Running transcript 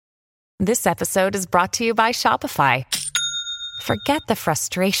This episode is brought to you by Shopify. Forget the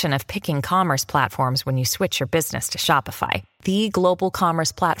frustration of picking commerce platforms when you switch your business to Shopify, the global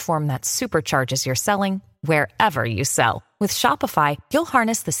commerce platform that supercharges your selling wherever you sell. With Shopify, you'll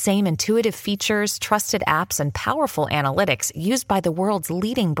harness the same intuitive features, trusted apps, and powerful analytics used by the world's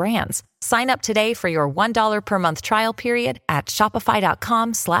leading brands. Sign up today for your $1 per month trial period at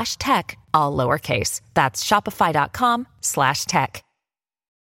shopify.com/tech, all lowercase. That's shopify.com/tech.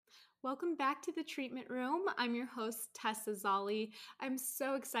 Welcome back to the Treatment Room. I'm your host, Tessa Zolli. I'm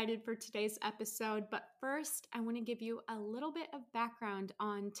so excited for today's episode, but first, I want to give you a little bit of background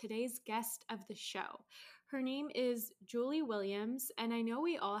on today's guest of the show. Her name is Julie Williams, and I know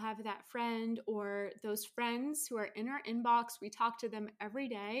we all have that friend or those friends who are in our inbox. We talk to them every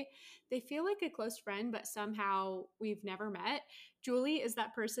day. They feel like a close friend, but somehow we've never met. Julie is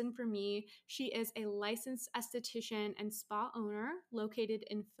that person for me. She is a licensed esthetician and spa owner located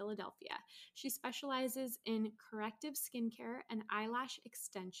in Philadelphia. She specializes in corrective skincare and eyelash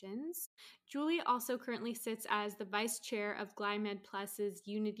extensions. Julie also currently sits as the vice chair of Glymed Plus's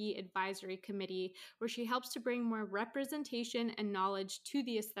Unity Advisory Committee, where she helps to bring more representation and knowledge to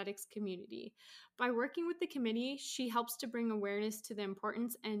the aesthetics community. By working with the committee, she helps to bring awareness to the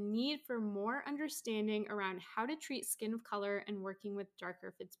importance and need for more understanding around how to treat skin of color and working with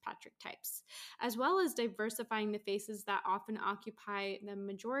darker Fitzpatrick types, as well as diversifying the faces that often occupy the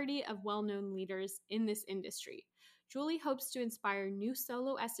majority of well-known leaders in this industry. Julie hopes to inspire new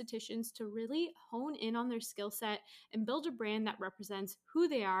solo estheticians to really hone in on their skill set and build a brand that represents who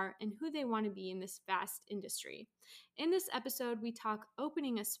they are and who they want to be in this vast industry. In this episode, we talk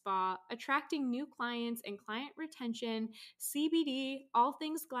opening a spa, attracting new clients and client retention, CBD, all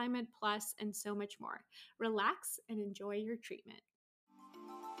things Glymed Plus, and so much more. Relax and enjoy your treatment.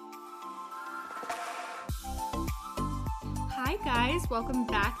 Hi guys, welcome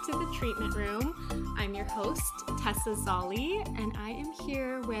back to the Treatment Room. I'm your host, Tessa Zolli, and I am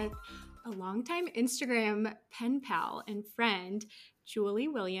here with a longtime Instagram pen pal and friend, Julie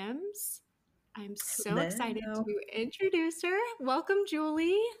Williams. I'm so excited to introduce her. Welcome,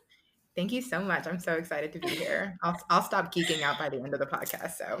 Julie. Thank you so much. I'm so excited to be here. I'll stop geeking out by the end of the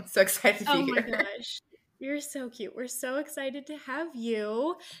podcast. So excited to be here. Oh my gosh. You're so cute. We're so excited to have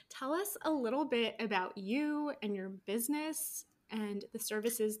you. Tell us a little bit about you and your business and the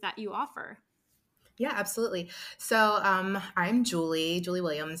services that you offer. Yeah, absolutely. So I'm Julie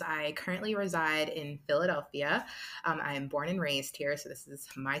Williams. I currently reside in Philadelphia. I am born and raised here, so this is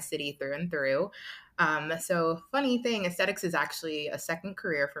my city through and through. So funny thing, aesthetics is actually a second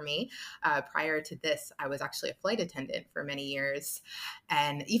career for me. Prior to this, I was actually a flight attendant for many years.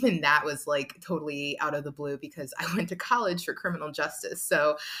 And even that was like totally out of the blue because I went to college for criminal justice.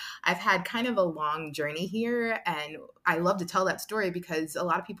 So I've had kind of a long journey here. And I love to tell that story because a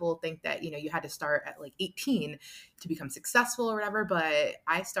lot of people think that, you had to start at like 18 to become successful or whatever. But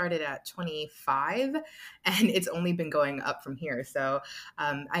I started at 25 and it's only been going up from here. So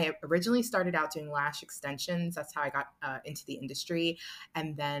I originally started out doing lash extensions. That's how I got into the industry.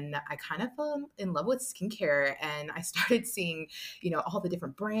 And then I kind of fell in love with skincare and I started seeing, all the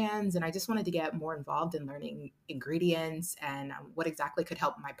different brands. And I just wanted to get more involved in learning ingredients and what exactly could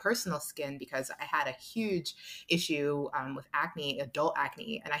help my personal skin because I had a huge issue with acne, adult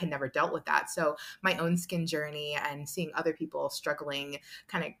acne, and I had never dealt with that. So my own skin journey and seeing other people struggling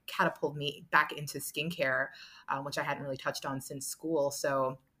kind of catapulted me back into skincare, which I hadn't really touched on since school.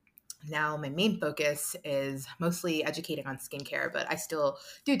 So now my main focus is mostly educating on skincare, but I still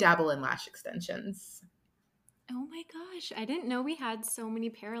do dabble in lash extensions. Oh my gosh, I didn't know we had so many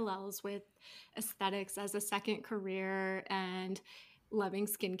parallels with aesthetics as a second career and loving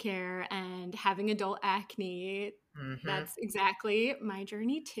skincare and having adult acne. Mm-hmm. That's exactly my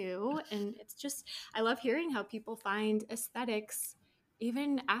journey too. And it's just, I love hearing how people find aesthetics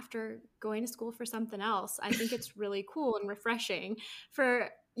even after going to school for something else. I think it's really cool and refreshing for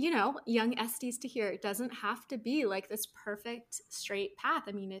young esties to hear. It doesn't have to be like this perfect straight path.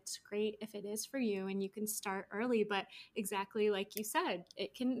 I mean, it's great if it is for you and you can start early, but exactly like you said,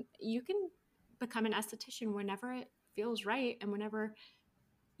 you can become an esthetician whenever it feels right and whenever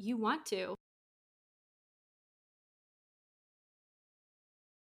you want to.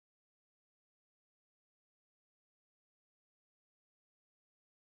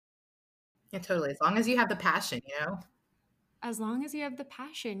 Yeah, totally. As long as you have the passion, As long as you have the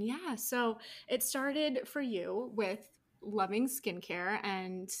passion, yeah. So it started for you with loving skincare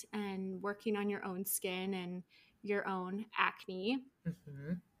and working on your own skin and your own acne.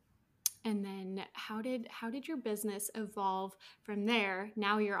 Mm-hmm. And then how did your business evolve from there?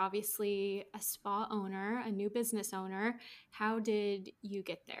 Now you're obviously a spa owner, a new business owner. How did you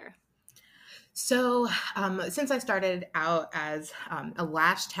get there? So, since I started out as a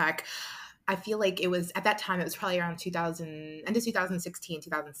lash tech, I feel like it was at that time, it was probably around 2000, end of 2016,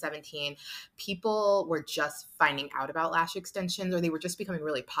 2017. People were just finding out about lash extensions, or they were just becoming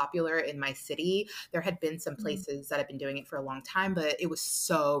really popular in my city. There had been some Mm. places that had been doing it for a long time, but it was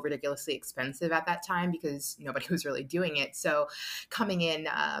so ridiculously expensive at that time because nobody was really doing it. So, coming in,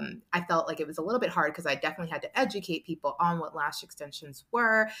 I felt like it was a little bit hard because I definitely had to educate people on what lash extensions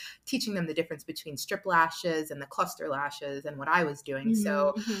were, teaching them the difference between strip lashes and the cluster lashes and what I was doing.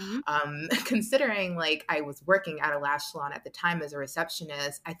 So, Mm-hmm. considering like I was working at a lash salon at the time as a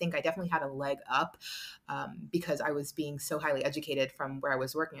receptionist, I think I definitely had a leg up because I was being so highly educated from where I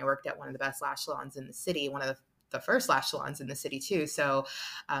was working. I worked at one of the best lash salons in the city, one of the first lash salons in the city too. So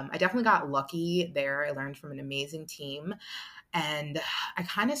I definitely got lucky there. I learned from an amazing team, and I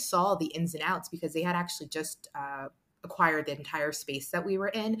kind of saw the ins and outs because they had actually just acquired the entire space that we were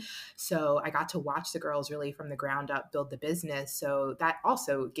in. So I got to watch the girls really from the ground up build the business. So that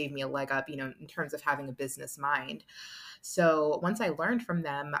also gave me a leg up, in terms of having a business mind. So once I learned from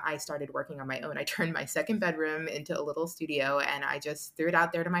them, I started working on my own. I turned my second bedroom into a little studio and I just threw it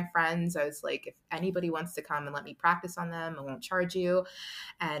out there to my friends. I was like, if anybody wants to come and let me practice on them, I won't charge you.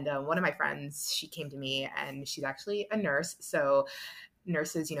 And one of my friends, she came to me and she's actually a nurse. So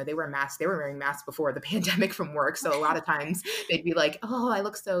nurses, they wear masks. They were wearing masks before the pandemic from work. So a lot of times they'd be like, oh, I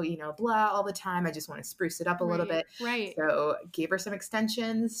look so, blah all the time. I just want to spruce it up a little Right, bit. right. So gave her some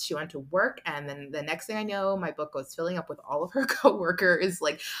extensions. She went to work. And then the next thing I know, my book was filling up with all of her coworkers.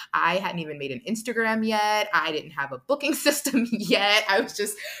 Like I hadn't even made an Instagram yet. I didn't have a booking system yet. I was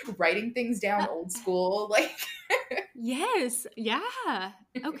just writing things down Uh, old school. Like, yes. Yeah.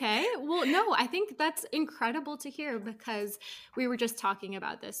 Okay. Well, no, I think that's incredible to hear because we were just talking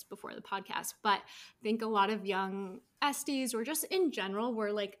about this before the podcast, but I think a lot of young Esties or just in general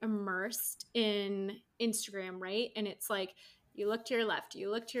were like immersed in Instagram, right? And it's like you look to your left, you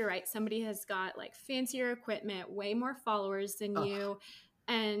look to your right, somebody has got like fancier equipment, way more followers than oh, you.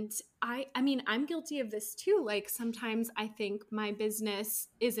 And I mean, I'm guilty of this too. Like sometimes I think my business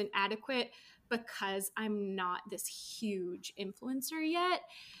isn't adequate because I'm not this huge influencer yet.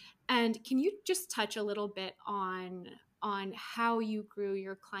 And can you just touch a little bit on how you grew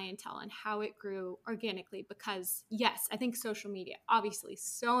your clientele and how it grew organically? Because yes, I think social media obviously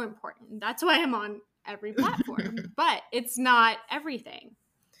so important. That's why I'm on every platform, but it's not everything.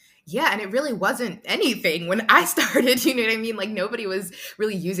 yeah, and it really wasn't anything when I started. You know what I mean? Like nobody was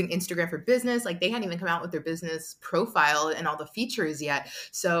really using Instagram for business. Like they hadn't even come out with their business profile and all the features yet.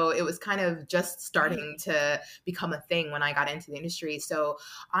 So it was kind of just Right. starting to become a thing when I got into the industry. So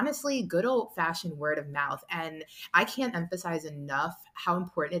honestly, good old fashioned word of mouth. And I can't emphasize enough how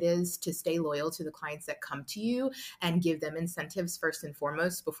important it is to stay loyal to the clients that come to you and give them incentives first and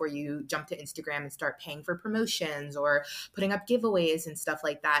foremost before you jump to Instagram and start paying for promotions or putting up giveaways and stuff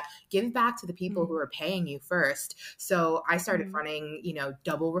like that. Give back to the people who Mm-hmm. are paying you first. So I started running,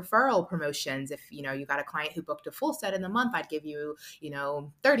 double referral promotions. If, you got a client who booked a full set in the month, I'd give you,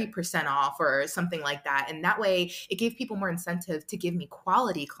 30% off or something like that. And that way it gave people more incentive to give me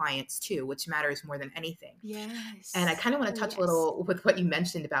quality clients too, which matters more than anything. And I Yes. kind of want to Oh, touch a yes. little with what you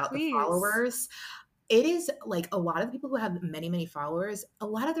mentioned about the Please. followers. It is like a lot of the people who have many, many followers, a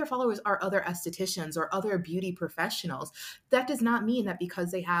lot of their followers are other estheticians or other beauty professionals. That does not mean that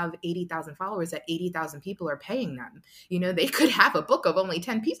because they have 80,000 followers, that 80,000 people are paying them. They could have a book of only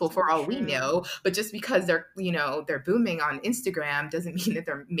 10 people So for all we true. know, but just because they're booming on Instagram doesn't mean that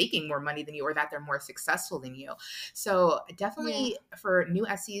they're making more money than you or that they're more successful than you. So Yeah. definitely for new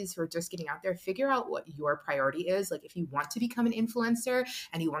SEs who are just getting out there, figure out what your priority is. Like if you want to become an influencer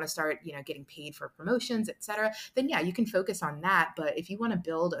and you want to start, getting paid for promotions, etc., then yeah, you can focus on that. But if you want to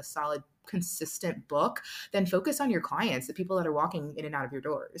build a solid, consistent book, then focus on your clients, the people that are walking in and out of your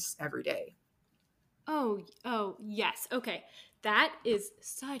doors every day. Oh, yes. Okay. That is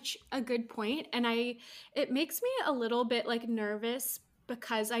such a good point. And it makes me a little bit like nervous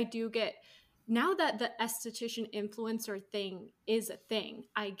because I do get, now that the esthetician influencer thing is a thing,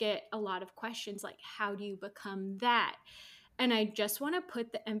 I get a lot of questions like, how do you become that? And I just want to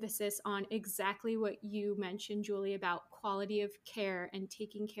put the emphasis on exactly what you mentioned, Julie, about quality of care and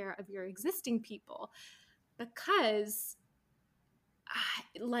taking care of your existing people. Because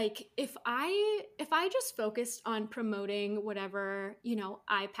like if I just focused on promoting whatever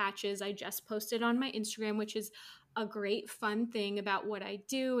eye patches I just posted on my Instagram, which is a great fun thing about what I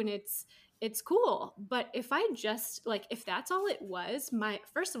do, and it's cool, but if I just like if that's all it was, my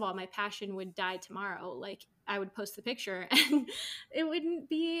first of all my passion would die tomorrow. Like I would post the picture and it wouldn't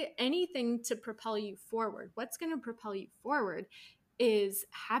be anything to propel you forward. What's going to propel you forward is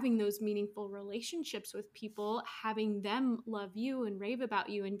having those meaningful relationships with people, having them love you and rave about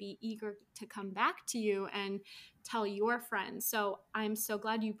you and be eager to come back to you and tell your friends. So I'm so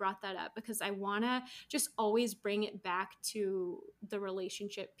glad you brought that up, because I want to just always bring it back to the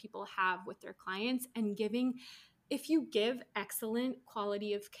relationship people have with their clients and giving. If you give excellent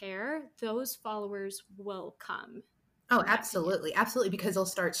quality of care, those followers will come. Oh, absolutely. Absolutely. Because they'll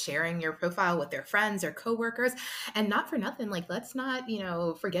start sharing your profile with their friends or coworkers. And not for nothing, like, let's not,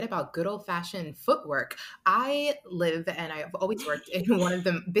 forget about good old fashioned footwork. I live and I've always worked in one of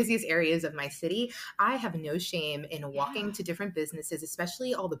the busiest areas of my city. I have no shame in walking to different businesses,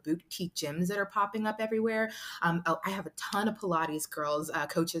 especially all the boutique gyms that are popping up everywhere. I have a ton of Pilates girls,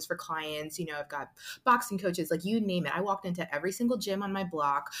 coaches for clients. I've got boxing coaches, like you name it. I walked into every single gym on my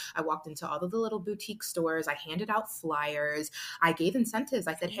block. I walked into all of the little boutique stores. I handed out flyers. I gave incentives.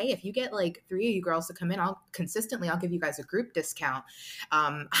 I said, hey, if you get like 3 of you girls to come in, I'll give you guys a group discount.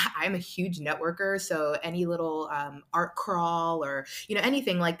 I'm a huge networker. So any little art crawl or,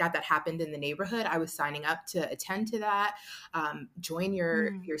 anything like that happened in the neighborhood, I was signing up to attend to that. Join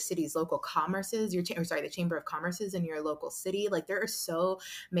your city's local commerces, the Chamber of Commerce's in your local city. Like, there are so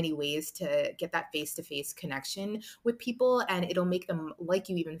many ways to get that face-to-face connection with people, and it'll make them like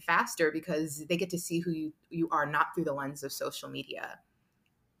you even faster because they get to see who you are, not through the lens of social media.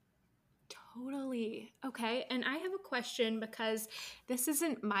 Totally. Okay. And I have a question, because this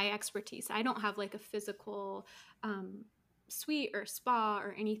isn't my expertise. I don't have like a physical suite or spa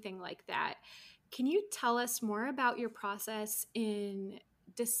or anything like that. Can you tell us more about your process in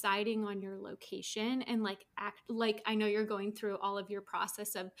deciding on your location and I know you're going through all of your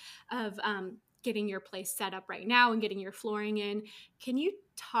process of getting your place set up right now and getting your flooring in. Can you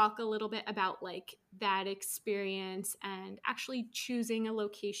talk a little bit about like that experience and actually choosing a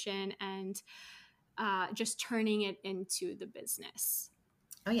location and just turning it into the business?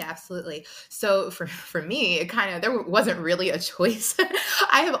 Oh yeah, absolutely. So for me, there wasn't really a choice.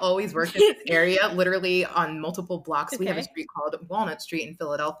 I have always worked in this area, literally on multiple blocks. Okay. We have a street called Walnut Street in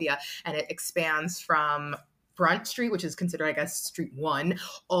Philadelphia, and it expands from Front Street, which is considered, I guess, Street 1,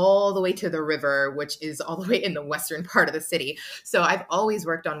 all the way to the river, which is all the way in the western part of the city. So I've always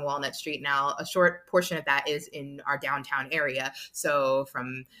worked on Walnut Street. Now, a short portion of that is in our downtown area. So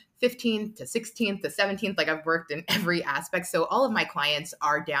from 15th to 16th to 17th, like, I've worked in every aspect. So all of my clients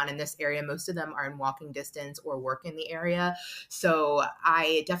are down in this area. Most of them are in walking distance or work in the area. So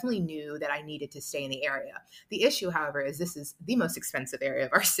I definitely knew that I needed to stay in the area. The issue, however, is this is the most expensive area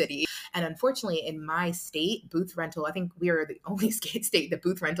of our city. And unfortunately, in my state, booth rental, I think we are the only state that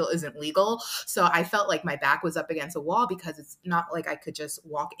booth rental isn't legal. So I felt like my back was up against a wall, because it's not like I could just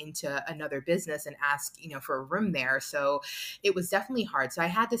walk into another business and ask, for a room there. So it was definitely hard. So I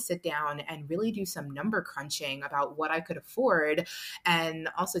had to sit down and really do some number crunching about what I could afford, and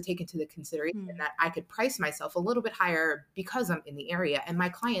also take into the consideration that I could price myself a little bit higher because I'm in the area, and my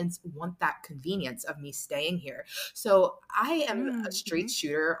clients want that convenience of me staying here. So I am a straight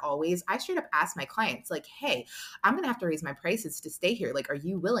shooter always. I straight up ask my clients, like, hey, I'm going to have to raise my prices to stay here. Like, are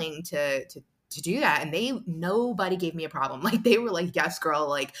you willing to do that? And nobody gave me a problem. Like, they were like, yes, girl,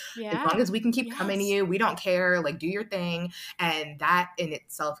 like, as long as we can keep coming to you, we don't care, like, do your thing. And that in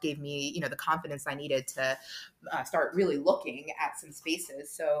itself gave me, the confidence I needed to start really looking at some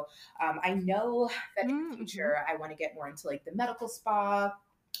spaces. So I know that in the future, I want to get more into like the medical spa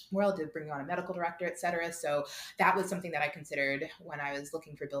world, to bring on a medical director, et cetera. So that was something that I considered when I was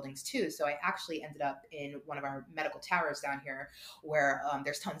looking for buildings too. So I actually ended up in one of our medical towers down here, where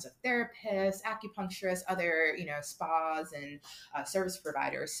there's tons of therapists, acupuncturists, other, spas and service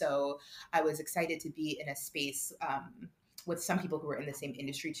providers. So I was excited to be in a space with some people who were in the same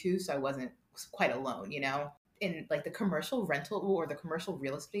industry too. So I wasn't quite alone, in like the commercial rental or the commercial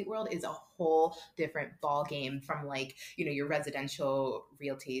real estate world is a whole different ball game from like, your residential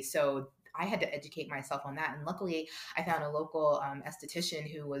realty. So I had to educate myself on that. And luckily I found a local esthetician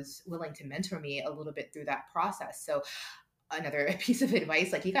who was willing to mentor me a little bit through that process. So another piece of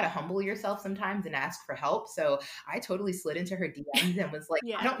advice, like, you got to humble yourself sometimes and ask for help. So I totally slid into her DMs and was like,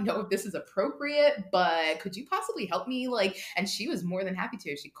 I don't know if this is appropriate, but could you possibly help me? Like, and she was more than happy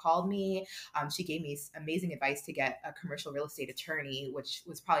to. She called me. She gave me amazing advice to get a commercial real estate attorney, which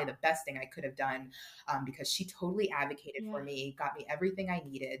was probably the best thing I could have done, because she totally advocated for me, got me everything I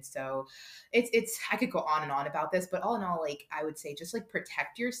needed. So it's, I could go on and on about this, but all in all, like, I would say just like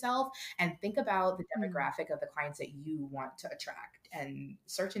protect yourself and think about the demographic of the clients that you want to attract and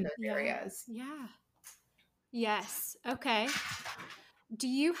search in those areas. Yeah. Yes. Okay. Do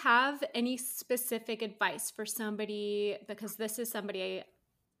you have any specific advice for somebody, because this is somebody,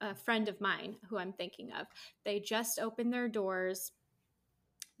 a friend of mine who I'm thinking of, they just opened their doors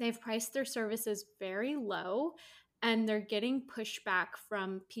they've priced their services very low, and they're getting pushback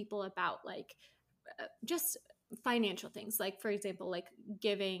from people about like just financial things, like for example, like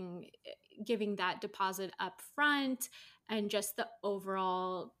giving that deposit up front, and just the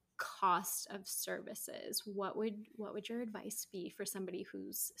overall cost of services. What would your advice be for somebody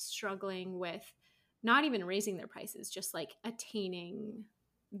who's struggling with not even raising their prices, just like attaining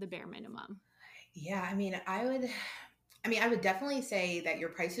the bare minimum? Yeah, I would definitely say that your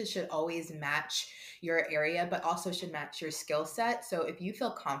prices should always match your area, but also should match your skill set. So if you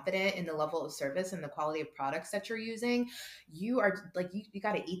feel confident in the level of service and the quality of products that you're using, you are like, you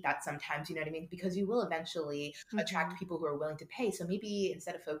got to eat that sometimes, you know what I mean? Because you will eventually Mm-hmm. attract people who are willing to pay. So maybe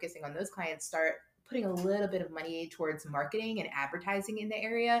instead of focusing on those clients, start putting a little bit of money towards marketing and advertising in the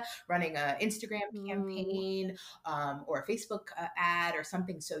area, running a Instagram Ooh, campaign, or a Facebook ad or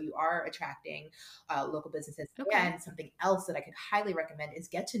something. So you are attracting local businesses. okay. And something else that I could highly recommend is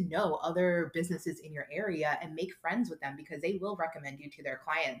get to know other businesses in your area and make friends with them, because they will recommend you to their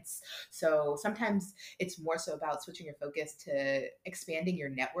clients. So sometimes it's more so about switching your focus to expanding your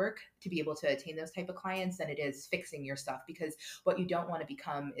network to be able to attain those type of clients than it is fixing your stuff. Because what you don't want to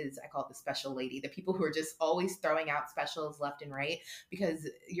become is, I call it the special lady, the people who are just always throwing out specials left and right, because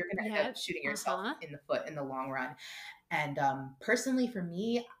you're going to end up Yep. shooting yourself Uh-huh. in the foot in the long run. And personally, for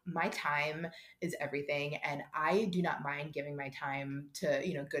me, my time is everything, and I do not mind giving my time to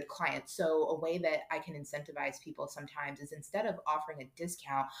good clients. So a way that I can incentivize people sometimes is, instead of offering a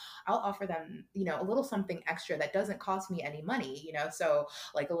discount, I'll offer them a little something extra that doesn't cost me any money. So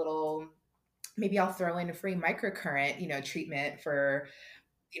like a little, maybe I'll throw in a free microcurrent treatment for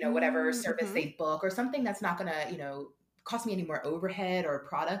whatever service Mm-hmm. they book, or something that's not gonna cost me any more overhead or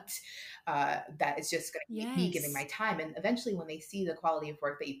product, that is just going to be me giving my Yes. time. And eventually, when they see the quality of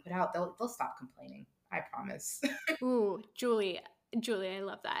work that you put out, they'll stop complaining. I promise. Ooh, Julie, I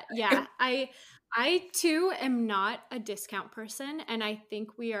love that. Yeah, I too am not a discount person, and I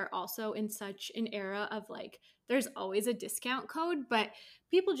think we are also in such an era of like there's always a discount code, but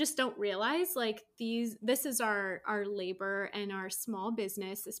people just don't realize like this is our labor and our small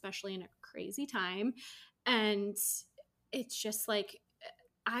business, especially in a crazy time. And it's just like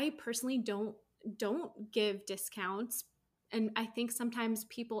I personally don't give discounts, and I think sometimes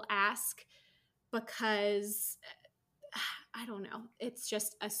people ask because I don't know, it's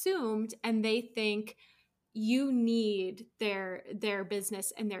just assumed, and they think you need their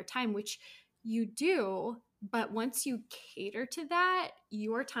business and their time, which you do, but once you cater to that,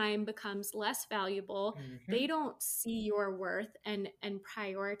 your time becomes less valuable. They Hmm. don't see your worth and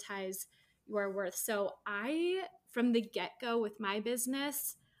prioritize your worth. So I, from the get-go with my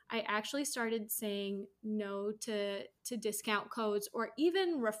business, I actually started saying no to discount codes or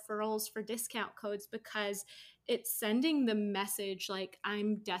even referrals for discount codes, because it's sending the message like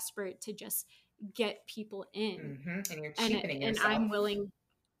I'm desperate to just get people in. And you're and cheapening and yourself. I'm willing,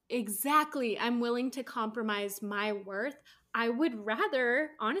 exactly, I'm willing to compromise my worth. I would rather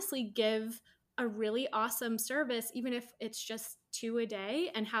honestly give a really awesome service, even if it's just two a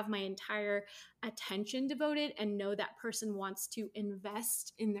day, and have my entire attention devoted and know that person wants to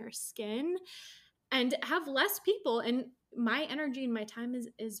invest in their skin, and have less people, and my energy and my time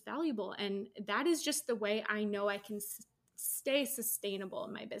is valuable, and that is just the way I know I can stay sustainable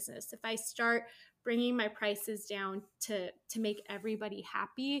in my business. If I start bringing my prices down to make everybody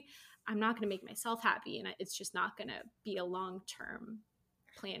happy, I'm not going to make myself happy, and it's just not going to be a long-term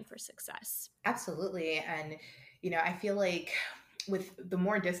plan for success. Absolutely. And, I feel like with the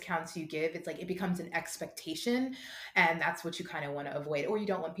more discounts you give, it's like it becomes an expectation. And that's what you kind of want to avoid. Or you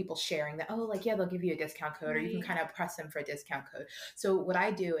don't want people sharing that, oh, like, yeah, they'll give you a discount code, or you can Right. kind of press them for a discount code. So what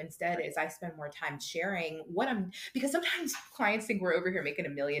I do instead is I spend more time sharing because sometimes clients think we're over here making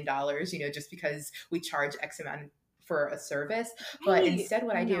 $1 million, just because we charge X amount for a service. But Right. instead,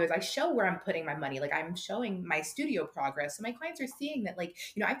 what I do No. is I show where I'm putting my money. Like, I'm showing my studio progress. So my clients are seeing that, like,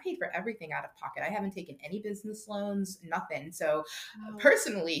 I paid for everything out of pocket. I haven't taken any business loans, nothing. So Wow.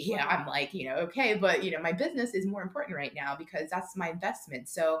 personally, yeah, Wow. I'm like, okay, but my business is more important right now because that's my investment.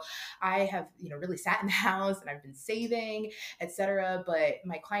 So I have, really sat in the house and I've been saving, etc. But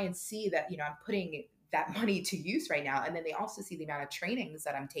my clients see that, I'm putting that money to use right now. And then they also see the amount of trainings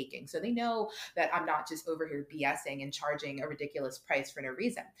that I'm taking. So they know that I'm not just over here BSing and charging a ridiculous price for no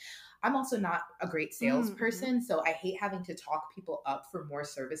reason. I'm also not a great Mm-hmm. salesperson. So I hate having to talk people up for more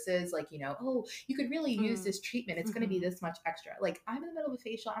services. Like, oh, you could really use this treatment. It's going to be Mm-hmm. this much extra. Like, I'm in the middle of a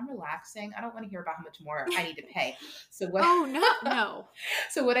facial. I'm relaxing. I don't want to hear about how much more I need to pay. So what Oh, no, no,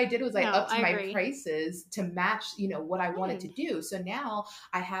 so what I did was I no, upped I my agree. prices to match, what I wanted to Good. do. So now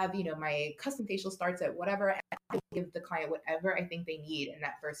I have, my custom facial starts at whatever, and I give the client whatever I think they need in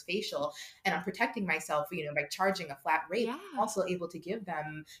that first facial. And I'm protecting myself, by charging a flat rate. Yeah. I'm also able to give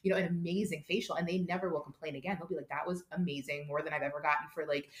them, an amazing facial, and they never will complain again. They'll be like, that was amazing, more than I've ever gotten for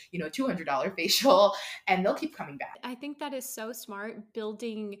like, a $200 facial, and they'll keep coming back. I think that is so smart,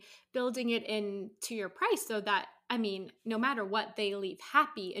 building it into your price so that, I mean, no matter what, they leave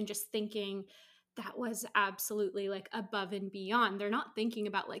happy and just thinking that was absolutely like above and beyond. They're not thinking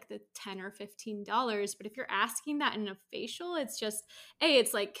about like the 10 or $15, but if you're asking that in a facial, it's just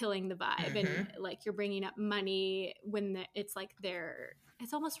it's like killing the vibe, and Mm-hmm. like you're bringing up money when it's like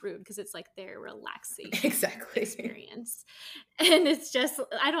it's almost rude because it's like their relaxation Exactly. experience. And it's just,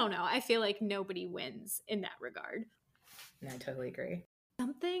 I don't know. I feel like nobody wins in that regard. No, I totally agree.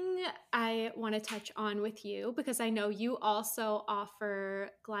 Something I want to touch on with you, because I know you also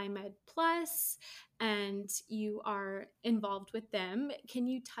offer Glymed Plus and you are involved with them. Can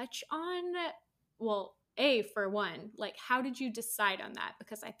you touch on, well, for one, like how did you decide on that?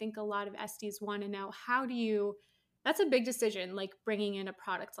 Because I think a lot of SDs want to know, that's a big decision, like bringing in a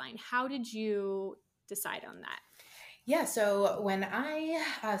product line. How did you decide on that? Yeah, so when I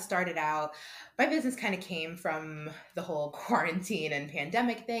started out, my business kind of came from the whole quarantine and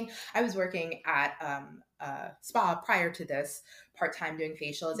pandemic thing. I was working at a spa prior to this, part time doing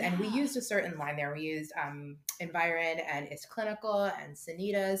facials, and we Yeah. used a certain line there. We used Environ and It's Clinical and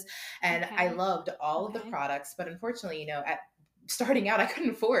Sanitas, and I Okay. loved all of the Okay. products. But unfortunately, at starting out, I couldn't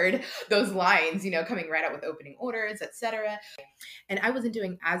afford those lines, coming right out with opening orders, etc. And I wasn't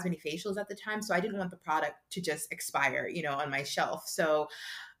doing as many facials at the time, so I didn't want the product to just expire, on my shelf. So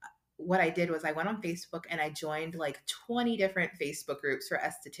what I did was I went on Facebook and I joined like 20 different Facebook groups for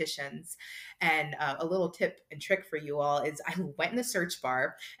estheticians. And a little tip and trick for you all is I went in the search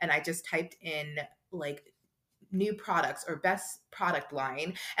bar and I just typed in like new products or best product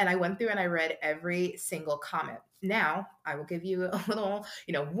line. And I went through and I read every single comment. Now, I will give you a little,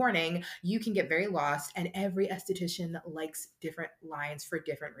 warning. You can get very lost, and every esthetician likes different lines for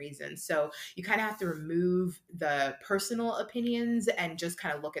different reasons. So you kind of have to remove the personal opinions and just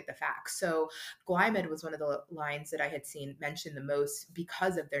kind of look at the facts. So Glymed was one of the lines that I had seen mentioned the most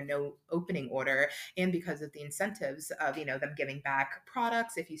because of their no opening order and because of the incentives of, them giving back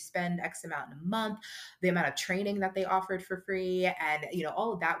products if you spend X amount in a month, the amount of training that they offered for free. And,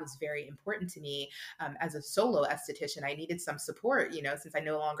 all of that was very important to me. As a solo esthetician, I needed some support, since I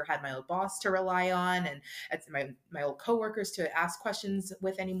no longer had my old boss to rely on and it's my old coworkers to ask questions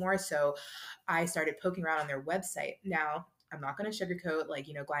with anymore. So I started poking around on their website. Now, I'm not going to sugarcoat, like,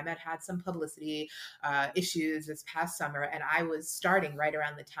 Glymed had some publicity issues this past summer, and I was starting right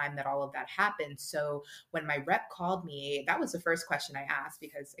around the time that all of that happened. So when my rep called me, that was the first question I asked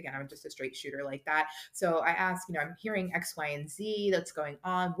because, again, I'm just a straight shooter like that. So I asked, I'm hearing X, Y, and Z that's going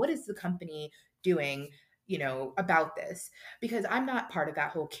on. What is the company doing? About this, because I'm not part of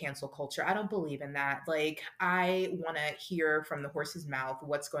that whole cancel culture. I don't believe in that. Like, I want to hear from the horse's mouth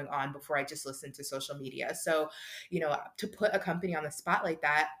what's going on before I just listen to social media. So, to put a company on the spot like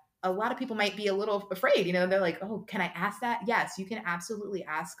that, a lot of people might be a little afraid. They're like, oh, can I ask that? Yes, you can absolutely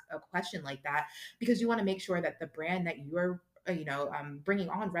ask a question like that because you want to make sure that the brand that you're, bringing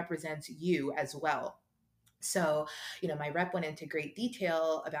on represents you as well. So, my rep went into great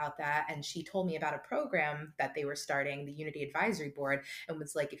detail about that. And she told me about a program that they were starting, the Unity Advisory Board, and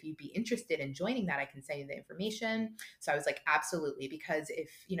was like, if you'd be interested in joining that, I can send you the information. So I was like, absolutely. Because if,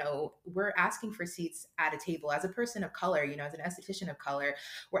 we're asking for seats at a table as a person of color, as an esthetician of color,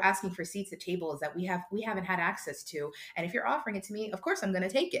 we're asking for seats at tables that we haven't had access to. And if you're offering it to me, of course I'm going to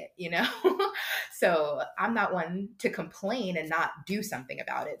take it. So I'm not one to complain and not do something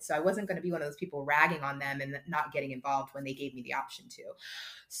about it. So I wasn't going to be one of those people ragging on them and not getting involved when they gave me the option to.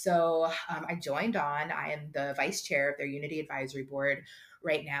 So I joined on. I am the vice chair of their Unity Advisory Board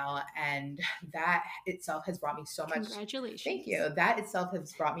right now. And that itself has brought me so much. Congratulations. Thank you. That itself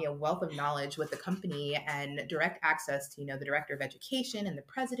has brought me a wealth of knowledge with the company and direct access to, the director of education and the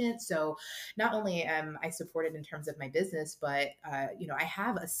president. So not only am I supported in terms of my business, but, I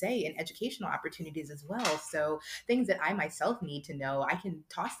have a say in educational opportunities as well. So things that I myself need to know, I can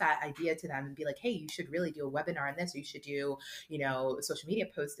toss that idea to them and be like, hey, you should really do a webinar on this. Or you should do, a social media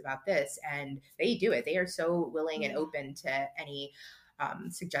post about this. And they do it. They are so willing and open to any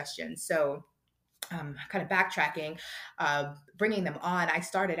suggestions. So kind of backtracking, bringing them on, I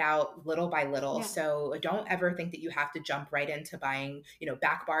started out little by little. Yeah. So don't ever think that you have to jump right into buying,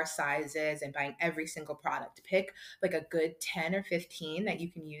 back bar sizes and buying every single product. Pick like a good 10 or 15 that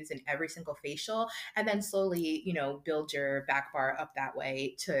you can use in every single facial, and then slowly, build your back bar up that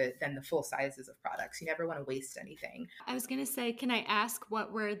way to then the full sizes of products. You never want to waste anything. I was going to say, can I ask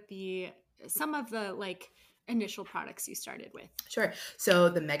what were some of the like initial products you started with? Sure. So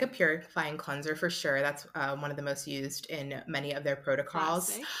the Mega Purifying Cleanser for sure. That's one of the most used in many of their protocols.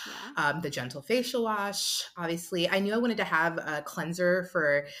 Classic, yeah. The Gentle Facial Wash. Obviously, I knew I wanted to have a cleanser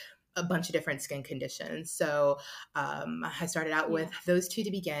for a bunch of different skin conditions. So I started out with those two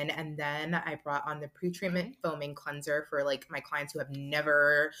to begin. And then I brought on the pre-treatment foaming cleanser for like my clients who have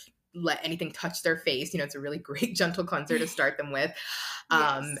never let anything touch their face. It's a really great gentle cleanser to start them with.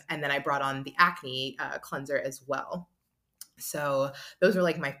 And then I brought on the acne cleanser as well. So those were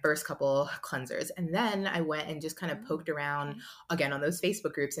like my first couple cleansers. And then I went and just kind of poked around again on those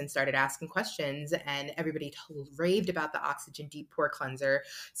Facebook groups and started asking questions, and everybody raved about the Oxygen Deep Pore Cleanser.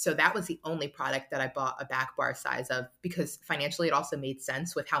 So that was the only product that I bought a back bar size of, because financially it also made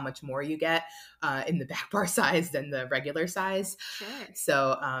sense with how much more you get in the back bar size than the regular size. Sure.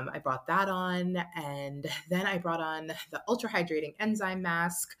 So I brought that on, and then I brought on the Ultra Hydrating Enzyme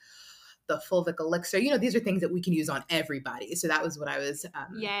Mask, the Fulvic Elixir. These are things that we can use on everybody. So that was what I was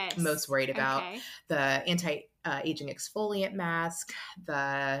most worried about. Okay. The anti-aging exfoliant mask,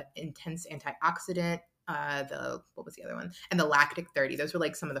 the intense antioxidant, what was the other one? And the Lactic 30. Those were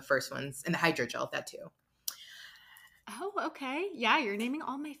like some of the first ones. And the hydrogel, that too. Oh, okay. Yeah, you're naming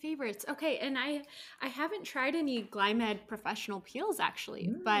all my favorites. Okay, and I haven't tried any Glymed professional peels actually,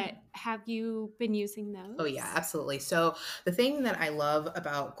 but have you been using those? Oh yeah, absolutely. So the thing that I love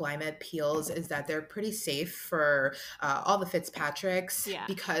about Glymed peels is that they're pretty safe for all the Fitzpatricks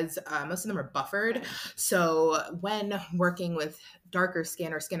because most of them are buffered. Okay. So when working with darker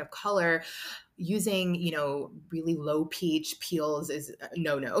skin or skin of color, using, really low pH peels is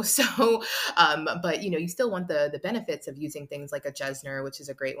no. So, but, you still want the benefits of using things like a Jesner, which is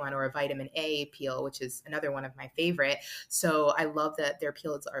a great one, or a vitamin A peel, which is another one of my favorite. So I love that their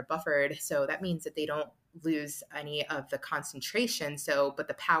peels are buffered. So that means that they don't lose any of the concentration. So, but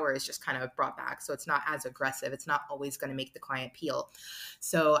the power is just kind of brought back. So it's not as aggressive. It's not always going to make the client peel.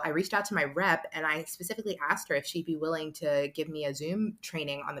 So I reached out to my rep and I specifically asked her if she'd be willing to give me a Zoom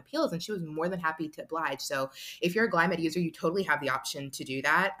training on the peels. And she was more than happy to oblige. So if you're a Glymed user, you totally have the option to do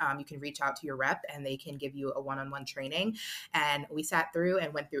that. You can reach out to your rep and they can give you a one-on-one training. And we sat through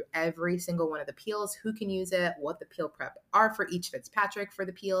and went through every single one of the peels, who can use it, what the peel prep are for each Fitzpatrick for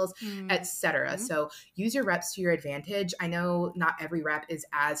the peels, etc. So use your reps to your advantage. I know not every rep is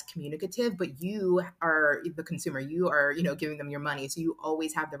as communicative, but you are the consumer. You are, giving them your money. So you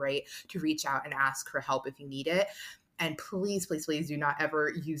always have the right to reach out and ask for help if you need it. And please, please, please do not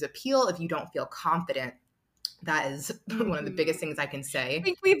ever use a peel if you don't feel confident. That is one of the biggest things I can say. I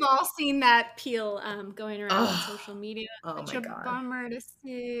think we've all seen that peel going around on social media. Such a bummer to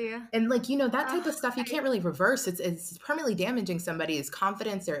see. And that type of stuff you can't really reverse. It's permanently damaging somebody's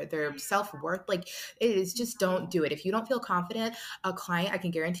confidence or their self-worth. Like, it is just, don't do it. If you don't feel confident, a client, I can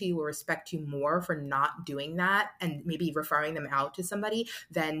guarantee you, will respect you more for not doing that and maybe referring them out to somebody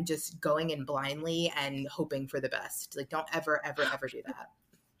than just going in blindly and hoping for the best. Like, don't ever, ever, ever do that.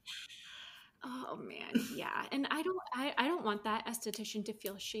 Oh man, yeah. And I don't want that esthetician to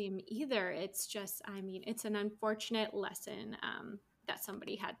feel shame either. It's just, it's an unfortunate lesson that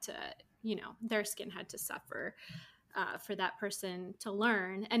somebody had to, their skin had to suffer for that person to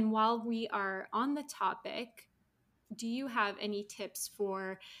learn. And while we are on the topic, do you have any tips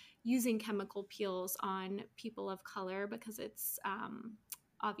for using chemical peels on people of color? Because it's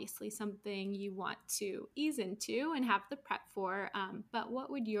obviously something you want to ease into and have the prep for, but what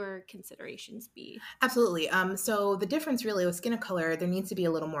would your considerations be? Absolutely. So the difference really with skin of color, there needs to be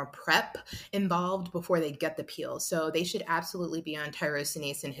a little more prep involved before they get the peel. So they should absolutely be on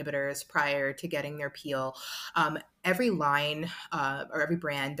tyrosinase inhibitors prior to getting their peel. Every line or every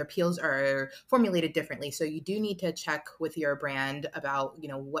brand, their peels are formulated differently. So you do need to check with your brand about,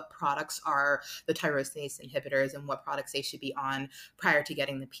 what products are the tyrosinase inhibitors and what products they should be on prior to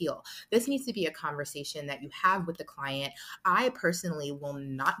getting the peel. This needs to be a conversation that you have with the client. I personally will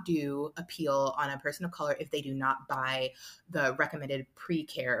not do a peel on a person of color if they do not buy the recommended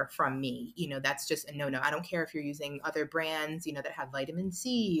pre-care from me. That's just a no-no. I don't care if you're using other brands, that have vitamin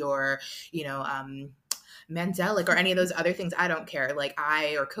C or, Mandelic or any of those other things. I don't care. Like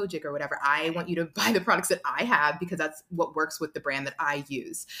or Kojic or whatever. I want you to buy the products that I have because that's what works with the brand that I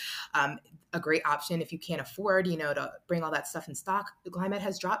use. A great option if you can't afford, to bring all that stuff in stock. Glymed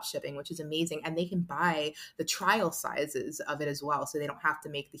has drop shipping, which is amazing. And they can buy the trial sizes of it as well. So they don't have to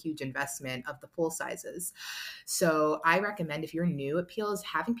make the huge investment of the full sizes. So I recommend if you're new at Peels,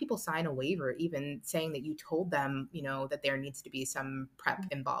 having people sign a waiver, even saying that you told them, that there needs to be some prep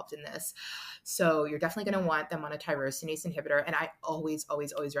involved in this. So you're definitely going to want them on a tyrosinase inhibitor. And I always,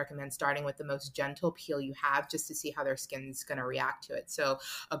 always, always recommend starting with the most gentle peel you have just to see how their skin's going to react to it. So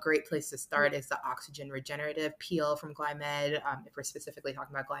a great place to start is the Oxygen Regenerative Peel from Glymed, if we're specifically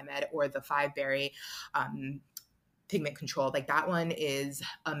talking about Glymed, or the 5-berry pigment control. Like that one is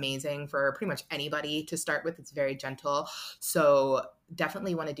amazing for pretty much anybody to start with. It's very gentle. So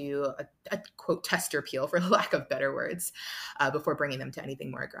definitely want to do a quote tester peel, for lack of better words, before bringing them to anything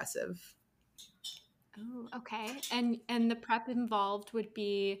more aggressive. Oh, okay. And the prep involved would it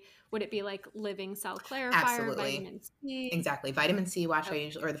be like living cell clarifier, Absolutely. vitamin C? Exactly. Vitamin C wash,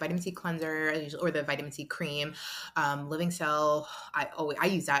 or the vitamin C cleanser, or the vitamin C cream. Living cell, I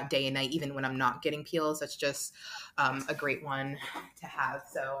use that day and night, even when I'm not getting peels. That's just a great one to have.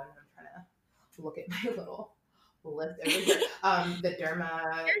 So I'm trying to look at my little list over here. The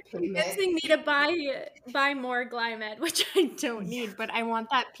Derma pigment. Convincing me to buy more Glymed, which I don't need, but I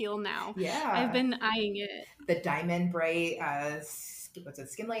want that peel now. Yeah, I've been eyeing it. The Diamond Bright, what's it?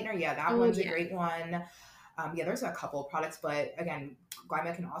 Skin lightener. Yeah, that one's a great one. There's a couple of products, but again,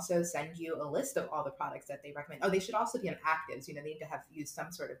 Glymed can also send you a list of all the products that they recommend. Oh, they should also be on actives. They need to have used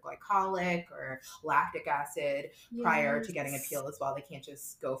some sort of glycolic or lactic acid prior to getting a peel as well. They can't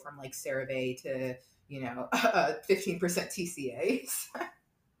just go from like CeraVe to 15% TCA.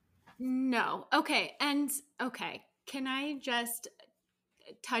 No. Okay. Can I just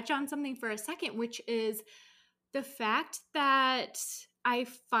touch on something for a second, which is the fact that I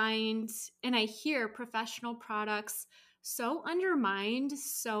find and I hear professional products so undermined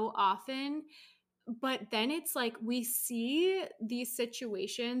so often, but then it's like we see these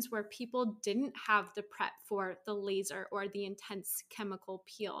situations where people didn't have the prep for the laser or the intense chemical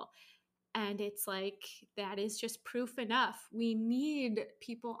peel. And it's like, that is just proof enough. We need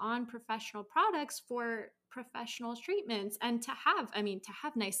people on professional products for professional treatments and to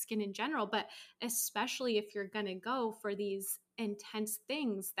have nice skin in general, but especially if you're going to go for these intense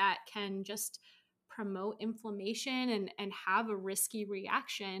things that can just promote inflammation and have a risky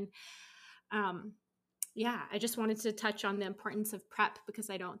reaction. I just wanted to touch on the importance of prep because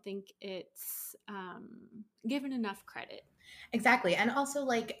I don't think it's given enough credit. Exactly. And also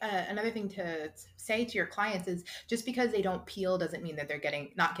another thing to say to your clients is just because they don't peel doesn't mean that they're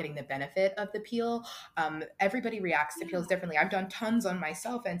not getting the benefit of the peel. Everybody reacts to peels differently. I've done tons on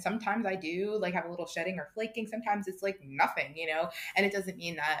myself, and sometimes I do have a little shedding or flaking. Sometimes it's nothing, and it doesn't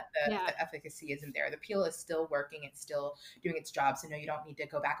mean that the efficacy isn't there. The peel is still working. It's still doing its job. So no, you don't need to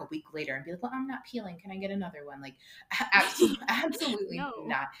go back a week later and be like, well, I'm not peeling. Can I get another one? Absolutely No.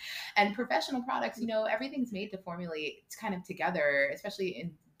 not. And professional products, everything's made to formulate kind of together, especially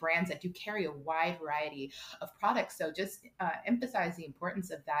in brands that do carry a wide variety of products. So just emphasize the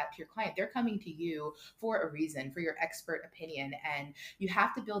importance of that to your client. They're coming to you for a reason, for your expert opinion, and you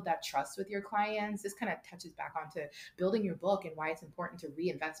have to build that trust with your clients. This kind of touches back onto building your book and why it's important to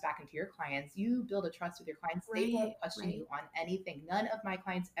reinvest back into your clients. You build a trust with your clients. They won't question you on anything. None of my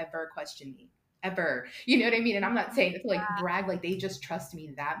clients ever question me. Ever. You know what I mean? And I'm not saying it to brag, they just trust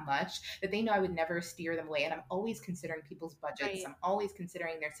me that much that they know I would never steer them away. And I'm always considering people's budgets. Right. I'm always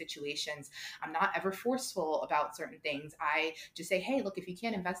considering their situations. I'm not ever forceful about certain things. I just say, hey, look, if you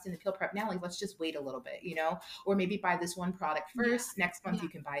can't invest in the peel prep now, let's just wait a little bit, or maybe buy this one product first. Yeah. Next month you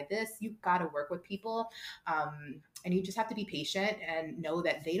can buy this. You've got to work with people. And you just have to be patient and know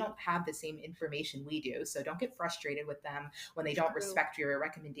that they don't have the same information we do. So don't get frustrated with them when they don't respect your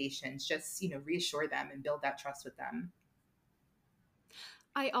recommendations. Just, reassure them and build that trust with them.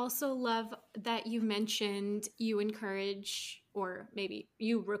 I also love that you mentioned you encourage, or maybe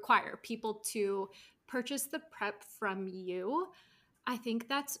you require people to purchase the prep from you. I think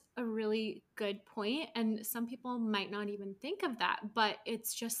that's a really good point. And some people might not even think of that, but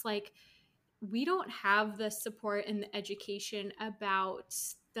it's just we don't have the support and the education about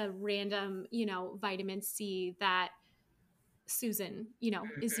the random, vitamin C that Susan,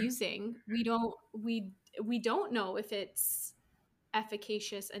 is using. We don't know if it's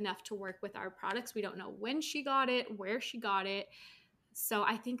efficacious enough to work with our products. We don't know when she got it, where she got it. So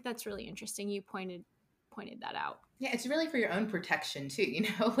I think that's really interesting. You pointed that out. Yeah, it's really for your own protection too,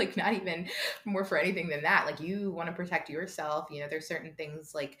 like not even more for anything than that. Like you want to protect yourself. There's certain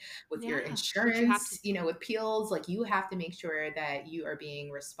things like with your Yeah, which you have to. insurance, with peels, like you have to make sure that you are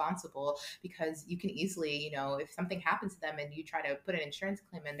being responsible because you can easily, if something happens to them and you try to put an insurance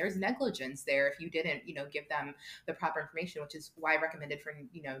claim in, there's negligence there if you didn't, give them the proper information, which is why I recommended for,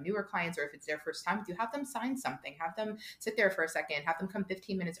 newer clients, or if it's their first time with you, have them sign something, have them sit there for a second, have them come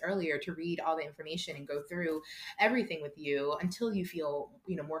 15 minutes earlier to read all the information and go through everything with you until you feel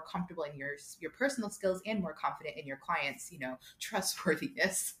more comfortable in your personal skills and more confident in your clients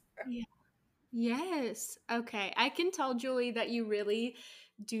trustworthiness. Yeah. Yes. Okay. I can tell, Julie, that you really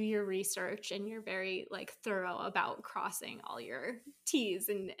do your research and you're very like thorough about crossing all your T's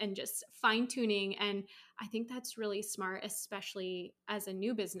and just fine tuning. And I think that's really smart, especially as a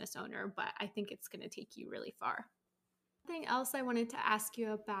new business owner, but I think it's going to take you really far. Something else I wanted to ask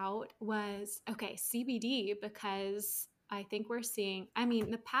you about was, okay, CBD, because I think we're seeing, I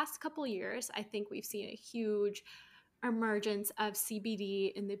mean, the past couple years, I think we've seen a huge emergence of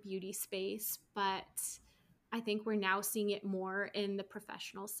CBD in the beauty space, but I think we're now seeing it more in the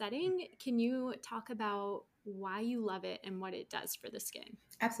professional setting. Can you talk about why you love it and what it does for the skin?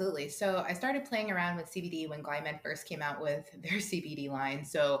 Absolutely. So I started playing around with CBD when Glymed first came out with their CBD line.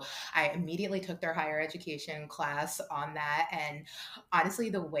 So I immediately took their higher education class on that. And honestly,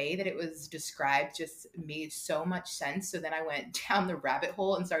 the way that it was described just made so much sense. So then I went down the rabbit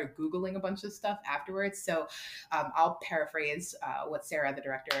hole and started Googling a bunch of stuff afterwards. So I'll paraphrase what Sarah, the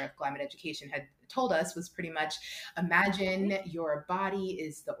director of Glymed Education, had told us was pretty much imagine your body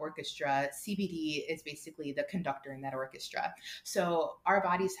is the orchestra. CBD is basically the conductor in that orchestra. So our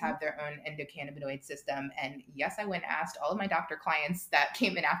bodies have their own endocannabinoid system. And yes, I went and asked all of my doctor clients that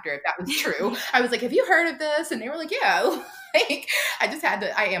came in after if that was true. I was like, have you heard of this? And they were like, yeah. Like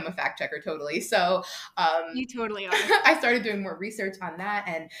I am a fact checker totally. So You totally are. I started doing more research on that.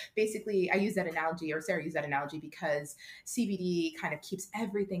 And basically I use that analogy, or Sarah used that analogy, because CBD kind of keeps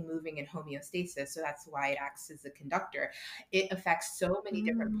everything moving in homeostasis. So that's why it acts as a conductor. It affects so many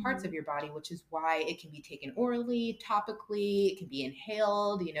different parts of your body, which is why it can be taken orally, topically, it can be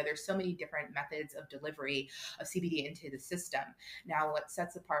inhaled. There's so many different methods of delivery of CBD into the system. Now, what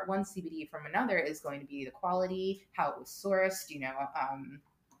sets apart one CBD from another is going to be the quality, how it was sourced,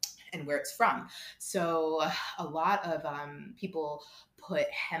 and where it's from. So a lot of people put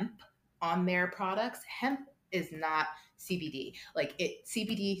hemp on their products. Hemp is not CBD. Like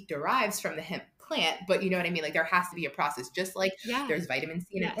CBD derives from the hemp plant, but you know what I mean? Like there has to be a process, just like there's vitamin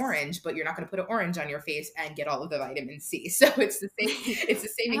C in an orange, but you're not going to put an orange on your face and get all of the vitamin C. So it's the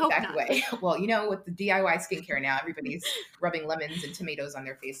same exact way. Well, with the DIY skincare now, everybody's rubbing lemons and tomatoes on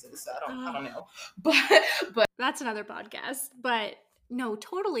their faces. So I don't know, but that's another podcast. But no,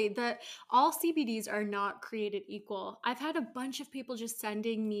 totally. All CBDs are not created equal. I've had a bunch of people just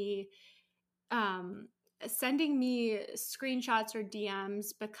sending me screenshots or DMs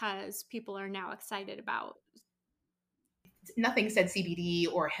because people are now excited about. Nothing said CBD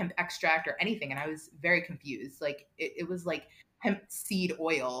or hemp extract or anything. And I was very confused. Like it was like hemp seed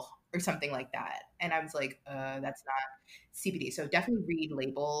oil or something like that. And I was like, that's not CBD. So definitely read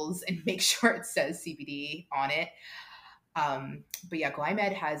labels and make sure it says CBD on it. But yeah,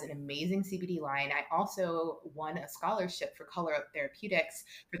 Glymed has an amazing CBD line. I also won a scholarship for Color Up Therapeutics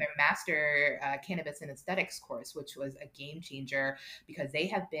for their master cannabis and aesthetics course, which was a game changer because they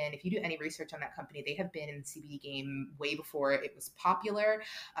have been, if you do any research on that company, they have been in the CBD game way before it was popular.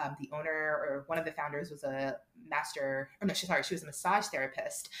 The owner or one of the founders was a she was a massage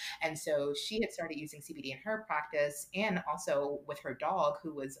therapist. And so she had started using CBD in her practice and also with her dog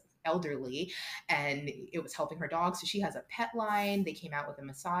who was elderly, and it was helping her dog. So she has a pet line. They came out with a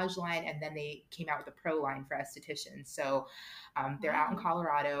massage line, and then they came out with a pro line for estheticians. So they're out in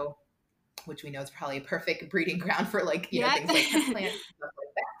Colorado, which we know is probably a perfect breeding ground for things like hemp plants and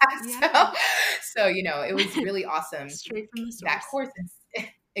stuff like that. So it was really awesome. Straight from the source. That course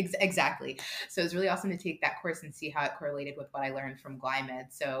exactly. So it's really awesome to take that course and see how it correlated with what I learned from Glymed.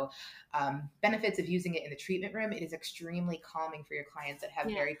 So benefits of using it in the treatment room, it is extremely calming for your clients that have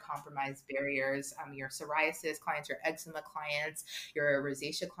very compromised barriers. Your psoriasis clients, your eczema clients, your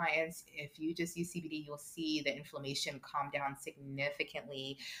rosacea clients, if you just use CBD, you'll see the inflammation calm down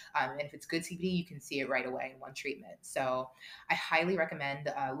significantly. And if it's good CBD, you can see it right away in one treatment. So I highly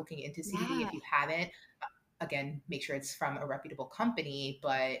recommend looking into CBD if you haven't. Again, make sure it's from a reputable company,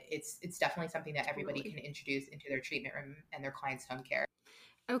 but it's definitely something that everybody can introduce into their treatment room and their clients' home care.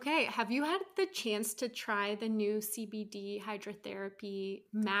 Okay. Have you had the chance to try the new CBD hydrotherapy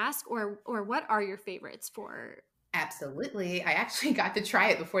mask or what are your favorites for Absolutely. I actually got to try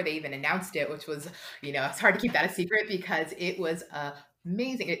it before they even announced it, which was, it's hard to keep that a secret because it was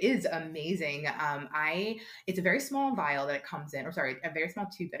amazing. It is amazing. It's a very small vial that it comes in, or sorry, a very small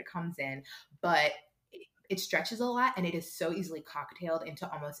tube that it comes in, but it stretches a lot and it is so easily cocktailed into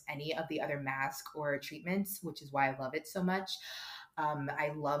almost any of the other mask or treatments, which is why I love it so much.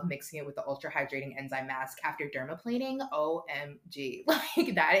 I love mixing it with the ultra hydrating enzyme mask after dermaplaning. OMG.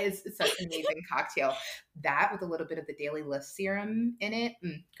 Like that is such an amazing cocktail. That with a little bit of the Daily Lift serum in it.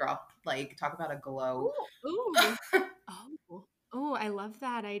 Girl, like talk about a glow. Ooh, ooh. Oh, oh, I love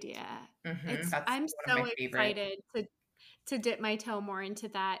that idea. That's I'm one of so my favorite. excited to dip my toe more into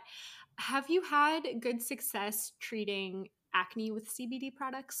that. Have you had good success treating acne with CBD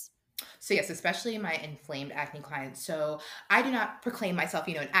products? So yes, especially my inflamed acne clients. So I do not proclaim myself,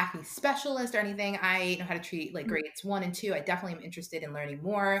 an acne specialist or anything. I know how to treat like Mm. grades 1 and 2. I definitely am interested in learning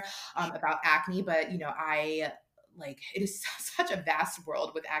more about acne, but I like it is such a vast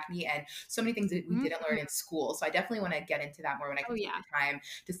world with acne and so many things that we didn't learn Mhm. in school. So I definitely want to get into that more when I Oh can take yeah. the time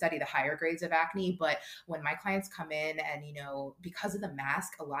to study the higher grades of acne. But when my clients come in and, because of the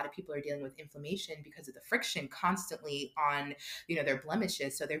mask, a lot of people are dealing with inflammation because of the friction constantly on their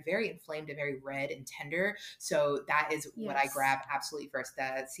blemishes. So they're very inflamed and very red and tender. So that is what I Yes. grab absolutely first,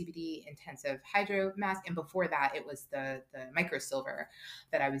 the CBD intensive hydro mask. And before that, it was the micro silver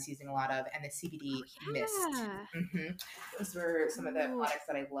that I was using a lot of, and the CBD mist. Yeah. Those were some of the Ooh. products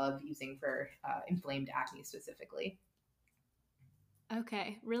that I love using for inflamed acne specifically.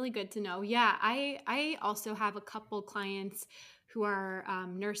 Okay, really good to know. Yeah, I also have a couple clients who are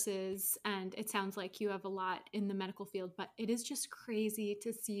nurses, and it sounds like you have a lot in the medical field, but it is just crazy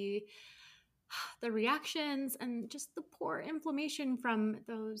to see the reactions and just the poor inflammation from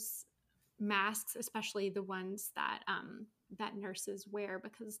those masks, especially the ones that nurses wear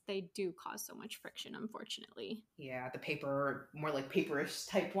because they do cause so much friction, unfortunately. Yeah, the paper, more like paperish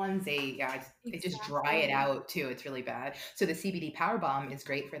type ones, they just dry it Exactly. out too. It's really bad. So the CBD Power Bomb is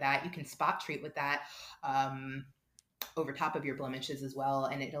great for that. You can spot treat with that um, over top of your blemishes as well,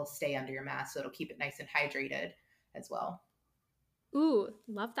 and it'll stay under your mask, so it'll keep it nice and hydrated as well. Ooh,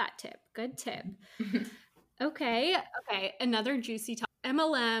 love that tip. Good tip. Okay. Okay. Another juicy topic.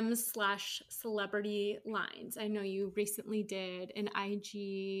 MLMs slash celebrity lines. I know you recently did an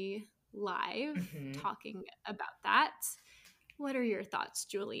IG live Mhm. talking about that. What are your thoughts,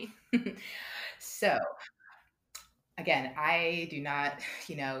 Julie? So again, I do not,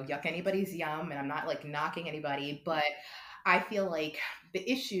 yuck anybody's yum, and I'm not like knocking anybody, but I feel like the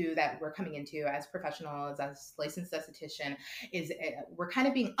issue that we're coming into as professionals, as licensed esthetician, is we're kind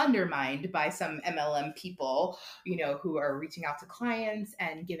of being undermined by some MLM people, who are reaching out to clients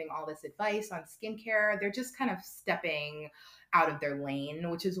and giving all this advice on skincare. They're just kind of stepping out of their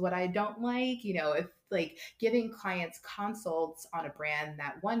lane, which is what I don't like. If like giving clients consults on a brand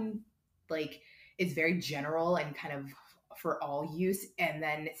that one, like, is very general and kind of for all use, and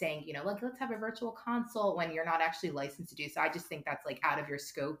then saying, like, let's have a virtual consult when you're not actually licensed to do so. I just think that's like out of your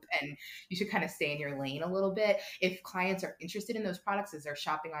scope, and you should kind of stay in your lane a little bit. If clients are interested in those products as they're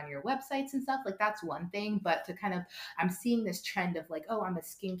shopping on your websites and stuff, like that's one thing. But to kind of, I'm seeing this trend of like, oh, I'm a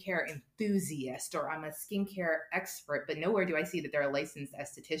skincare enthusiast or I'm a skincare expert, but nowhere do I see that they're a licensed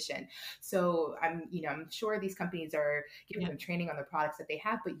esthetician. So I'm sure these companies are giving Yeah. them training on the products that they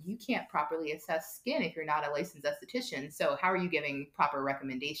have, but you can't properly assess skin if you're not a licensed esthetician. So how are you giving proper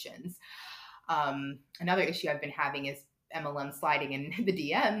recommendations? Another issue I've been having is MLM sliding in the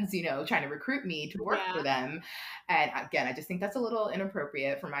DMs, trying to recruit me to work for Yeah. them. And again, I just think that's a little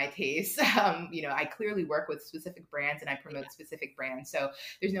inappropriate for my taste. I clearly work with specific brands and I promote specific brands. So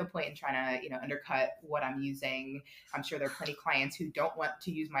there's no point in trying to, undercut what I'm using. I'm sure there are plenty of clients who don't want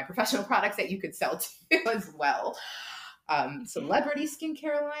to use my professional products that you could sell to as well. Yeah. Celebrity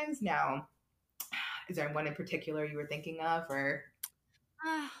skincare lines. Now, is there one in particular you were thinking of, or?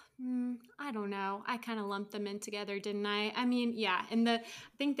 I don't know. I kind of lumped them in together, didn't I? I mean, yeah, and I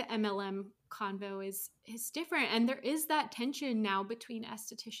think the MLM convo is different, and there is that tension now between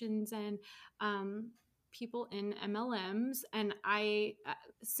estheticians and people in MLMs, and I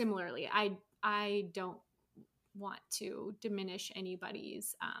similarly, I don't want to diminish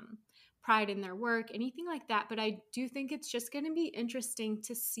anybody's pride in their work, anything like that, but I do think it's just going to be interesting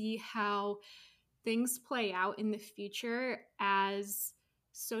to see how things play out in the future as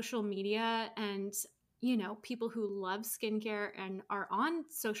social media and people who love skincare and are on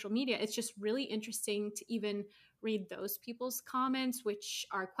social media. It's just really interesting to even read those people's comments, which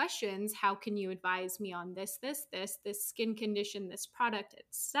are questions. How can you advise me on this skin condition, this product,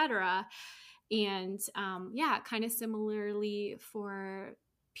 etc.? And yeah, kind of similarly for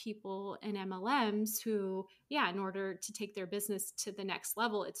people and MLMs who, in order to take their business to the next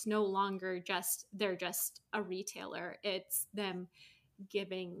level, it's no longer they're just a retailer. It's them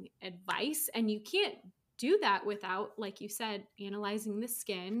giving advice. And you can't do that without, like you said, analyzing the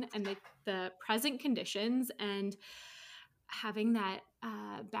skin and the present conditions and having that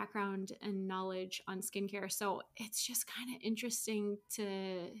background and knowledge on skincare. So it's just kind of interesting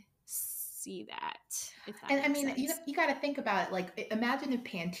to see that. If that And I makes mean, sense. you got to think about it. Like, imagine if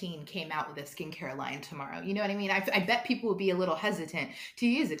Pantene came out with a skincare line tomorrow. You know what I mean? I bet people would be a little hesitant to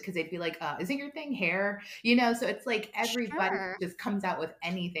use it because they'd be like, isn't your thing hair? So it's like everybody Sure. just comes out with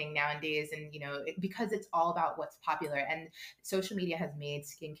anything nowadays. And, because it's all about what's popular. And social media has made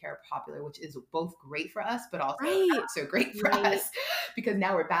skincare popular, which is both great for us, but also not so great for us because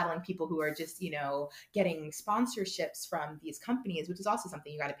now we're battling people who are just, getting sponsorships from these companies, which is also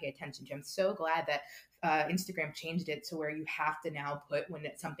something you got to pay attention to. I'm so glad that Instagram changed it to where you have to now put when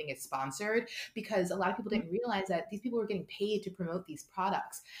something is sponsored, because a lot of people didn't realize that these people were getting paid to promote these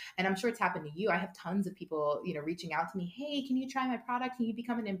products. And I'm sure it's happened to you. I have tons of people, reaching out to me, hey, can you try my product? Can you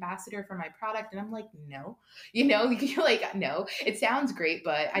become an ambassador for my product? And I'm like, no, you're like, no, it sounds great,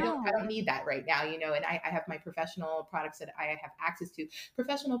 but I don't need that right now, and I have my professional products that I have access to,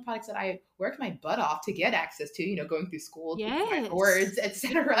 professional products that I worked my butt off to get access to, going through school, my boards,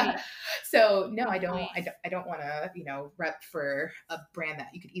 etc. So no, I don't want to, rep for a brand that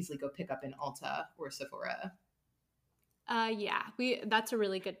you could easily go pick up in Ulta or Sephora. That's a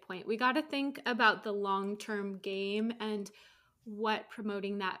really good point. We got to think about the long-term game and what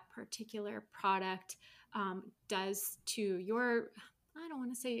promoting that particular product does to your, I don't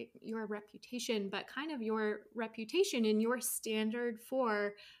want to say your reputation, but kind of your reputation and your standard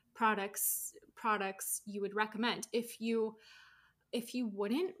for products you would recommend. If you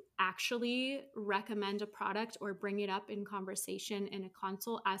wouldn't actually recommend a product or bring it up in conversation in a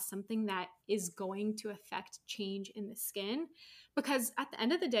consult as something that is going to affect change in the skin, because at the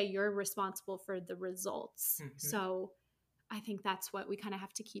end of the day, you're responsible for the results. Mm-hmm. So I think that's what we kind of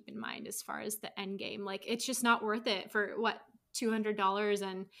have to keep in mind as far as the end game. Like, it's just not worth it for $200.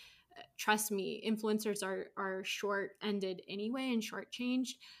 And trust me, influencers are short-ended anyway and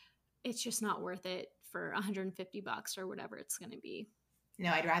short-changed. It's just not worth it for $150 or whatever it's going to be. No,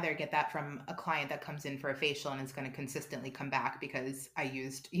 I'd rather get that from a client that comes in for a facial and is going to consistently come back because I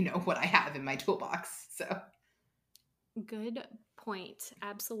used, what I have in my toolbox. So good point.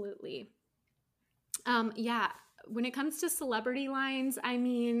 Absolutely. When it comes to celebrity lines, I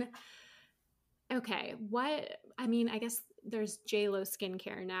mean, okay, I guess there's JLo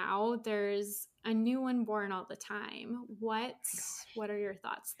skincare now. There's a new one born all the time. What are your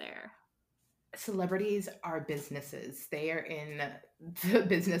thoughts there? Celebrities are businesses. They are in the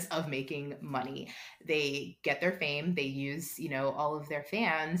business of making money. They get their fame. They use, all of their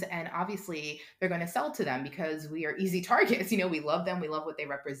fans. And obviously they're going to sell to them because we are easy targets. We love them. We love what they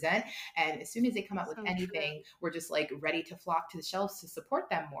represent. And as soon as they come out with anything, we're just like ready to flock to the shelves to support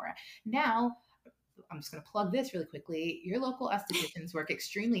them more. Now, I'm just going to plug this really quickly. Your local estheticians work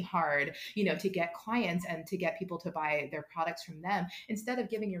extremely hard, to get clients and to get people to buy their products from them. Instead of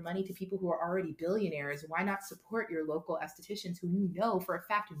giving your money to people who are already billionaires, why not support your local estheticians who for a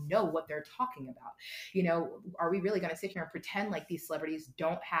fact know what they're talking about? Are we really going to sit here and pretend like these celebrities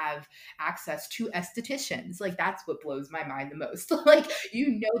don't have access to estheticians? Like, that's what blows my mind the most. Like,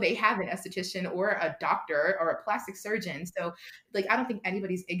 they have an esthetician or a doctor or a plastic surgeon. So like, I don't think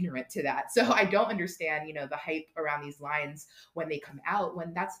anybody's ignorant to that. So I don't understand, the hype around these lines when they come out,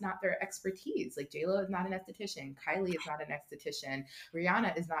 when that's not their expertise. Like, JLo is not an esthetician. Kylie is not an esthetician.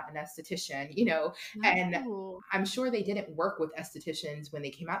 Rihanna is not an esthetician, and I'm sure they didn't work with estheticians when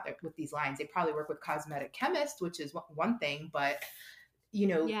they came out there with these lines. They probably work with cosmetic chemists, which is one thing, but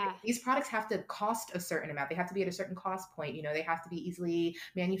these products have to cost a certain amount. They have to be at a certain cost point. They have to be easily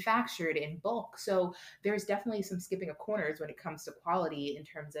manufactured in bulk. So there's definitely some skipping of corners when it comes to quality in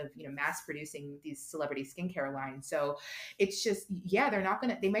terms of, mass producing these celebrity skincare lines. So it's just,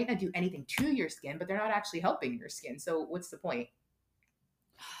 they might not do anything to your skin, but they're not actually helping your skin. So what's the point?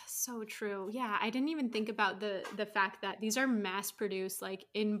 So true. Yeah. I didn't even think about the fact that these are mass produced, like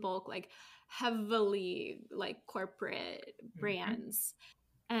in bulk, like heavily like corporate brands.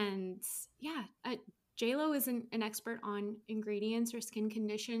 And JLo isn't an expert on ingredients or skin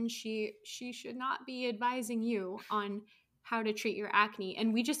conditions. She should not be advising you on how to treat your acne.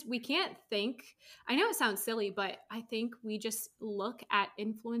 And we can't think, I know it sounds silly, but I think we just look at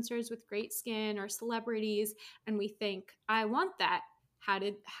influencers with great skin or celebrities and we think, I want that. How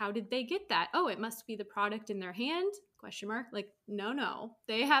did they get that? Oh, it must be the product in their hand? ? Like, no.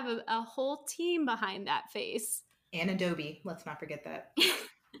 They have a whole team behind that face. And Adobe. Let's not forget that.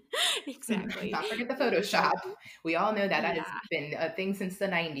 Exactly. Not forget the Photoshop. We all know that has Yeah. been a thing since the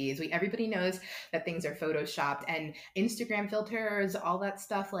 90s. Everybody knows that things are photoshopped, and Instagram filters, all that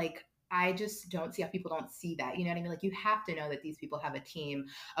stuff. Like, I just don't see how people don't see that. You know what I mean? Like, you have to know that these people have a team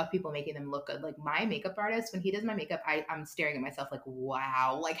of people making them look good. Like, my makeup artist, when he does my makeup, I'm staring at myself like,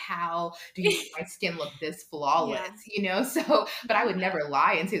 wow, like, how do you make my skin look this flawless? Yeah. You know? So, but I would Yeah. never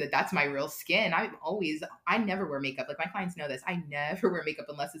lie and say that that's my real skin. I never wear makeup. Like, my clients know this. I never wear makeup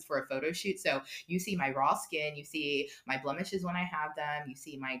unless it's for a photo shoot. So you see my raw skin, you see my blemishes when I have them, you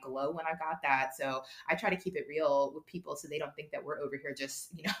see my glow when I got that. So I try to keep it real with people so they don't think that we're over here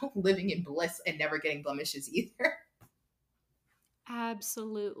just, living in bliss and never getting blemishes either.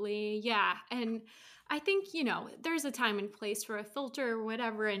 Absolutely. Yeah. And I think, there's a time and place for a filter or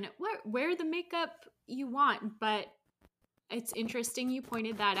whatever, and wear the makeup you want. But it's interesting you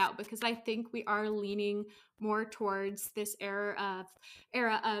pointed that out, because I think we are leaning more towards this era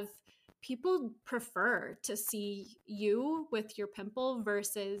of people prefer to see you with your pimple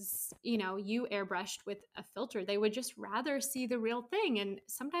versus, you airbrushed with a filter. They would just rather see the real thing. And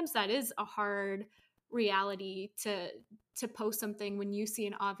sometimes that is a hard reality to post something when you see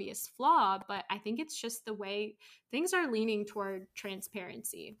an obvious flaw, but I think it's just the way things are leaning toward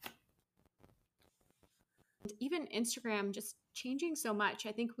transparency. Even Instagram just changing so much.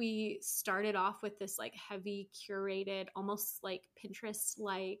 I think we started off with this like heavy curated, almost like Pinterest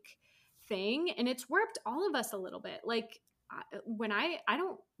like thing, and it's warped all of us a little bit. Like, when I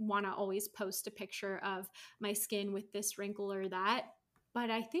don't want to always post a picture of my skin with this wrinkle or that,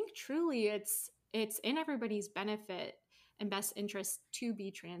 but I think truly it's in everybody's benefit and best interest to be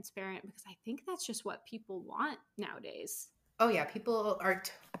transparent, because I think that's just what people want nowadays. Oh yeah, people are.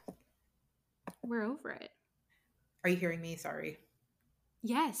 We're over it. Are you hearing me? Sorry.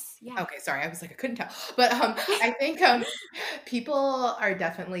 Yes. Yeah. Okay, sorry. I was like, I couldn't tell. But I think people are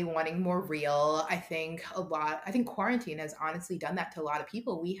definitely wanting more real. I think quarantine has honestly done that to a lot of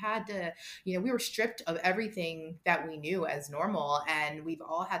people. We had to, we were stripped of everything that we knew as normal. And we've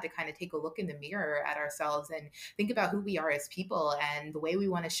all had to kind of take a look in the mirror at ourselves and think about who we are as people and the way we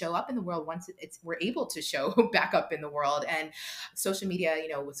want to show up in the world once we're able to show back up in the world. And social media,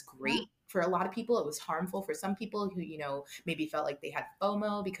 was great. For a lot of people, it was harmful for some people who, maybe felt like they had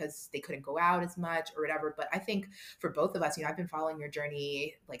FOMO because they couldn't go out as much or whatever. But I think for both of us, I've been following your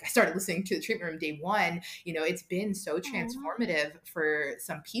journey. Like, I started listening to the treatment room day one. It's been so transformative for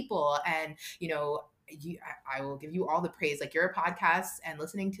some people. And, I will give you all the praise. Like, your podcast and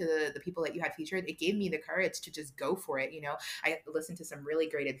listening to the people that you had featured, it gave me the courage to just go for it. I listened to some really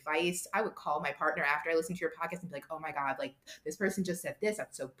great advice. I would call my partner after I listened to your podcast and be like, oh my God, like, this person just said this.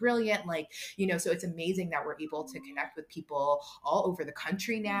 That's so brilliant. Like, so it's amazing that we're able to connect with people all over the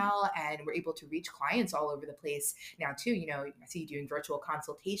country now, and we're able to reach clients all over the place now too. I see you doing virtual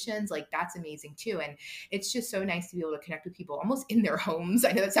consultations. Like, that's amazing too. And it's just so nice to be able to connect with people almost in their homes.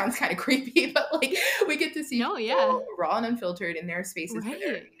 I know that sounds kind of creepy, but like, we get to see people raw and unfiltered in their spaces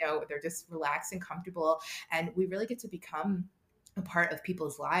where they're just relaxed and comfortable, and we really get to become a part of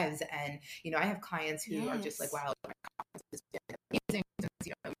people's lives. And I have clients who are just like, wow, this is amazing.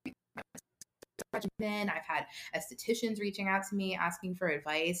 Regimen. I've had estheticians reaching out to me asking for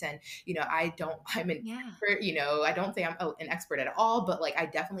advice, and I'm an expert. I don't say I'm an expert at all, but like, I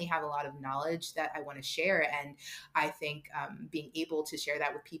definitely have a lot of knowledge that I want to share. And I think being able to share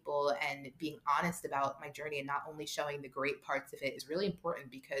that with people and being honest about my journey and not only showing the great parts of it is really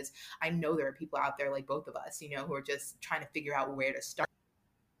important, because I know there are people out there like both of us, who are just trying to figure out where to start.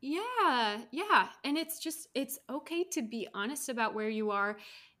 Yeah. And it's okay to be honest about where you are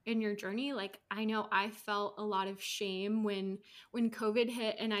in your journey. Like, I know I felt a lot of shame when COVID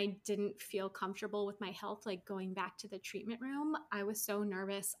hit and I didn't feel comfortable with my health, like going back to the treatment room. I was so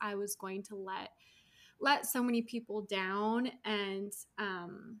nervous I was going to let so many people down. And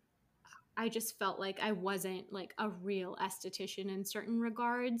I just felt like I wasn't like a real esthetician in certain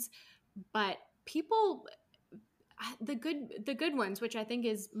regards. But people, the good ones, which I think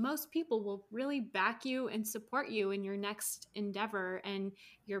is most people, will really back you and support you in your next endeavor and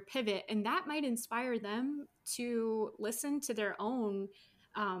your pivot, and that might inspire them to listen to their own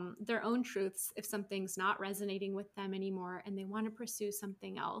truths if something's not resonating with them anymore and they want to pursue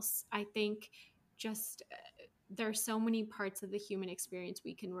something else. I think just there's so many parts of the human experience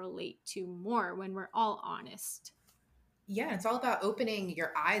we can relate to more when we're all honest. Yeah, it's all about opening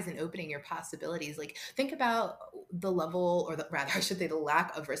your eyes and opening your possibilities. Like, think about the level, or the, rather, I should say, the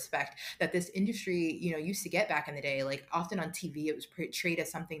lack of respect that this industry, used to get back in the day. Like, often on TV, it was portrayed as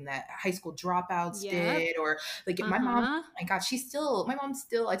something that high school dropouts Yep. did, or like my mom. Uh-huh. My God, my mom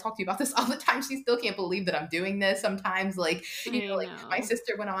still, I talk to you about this all the time. She still can't believe that I'm doing this sometimes. Like, I like my know.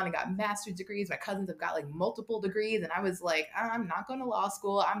 sister went on and got master's degrees. My cousins have got like multiple degrees. And I was like, I'm not going to law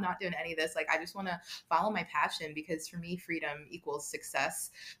school. I'm not doing any of this. Like, I just want to follow my passion, because for me, freedom equals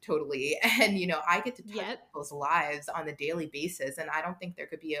success totally. And, I get to touch Yep. people's lives on a daily basis. And I don't think there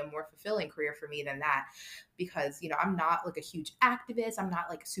could be a more fulfilling career for me than that, because, I'm not like a huge activist. I'm not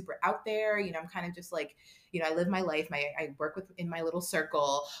like super out there. I'm kind of just like, I live my life. I work in my little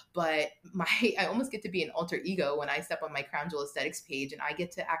circle, but I almost get to be an alter ego when I step on my Crown Jewel Aesthetics page, and I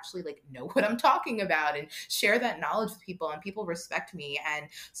get to actually like know what I'm talking about and share that knowledge with people, and people respect me. And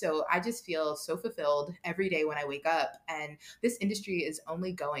so I just feel so fulfilled every day when I wake up, and this industry is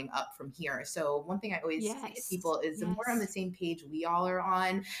only going up from here. So one thing I always say to Yes. people is, the more on the Yes. same page we all are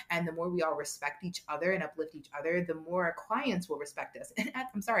on, and the more we all respect each other and uplift each other, the more our clients will respect us. And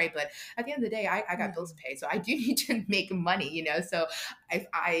I'm sorry, but at the end of the day, I got bills to pay. So I do need to make money, So if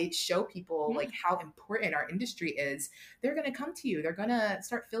I show people Yeah. like how important our industry is, they're going to come to you. They're going to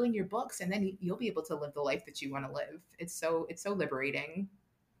start filling your books, and then you'll be able to live the life that you want to live. It's so liberating.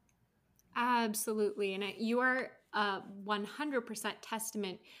 Absolutely. And you are 100%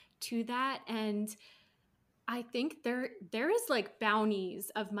 testament to that. And I think there is like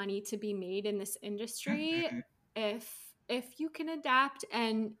bounties of money to be made in this industry Mhm. if you can adapt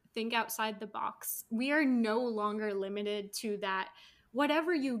and think outside the box. We are no longer limited to that.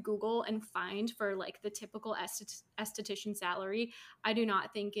 Whatever you Google and find for like the typical esthetician salary, I do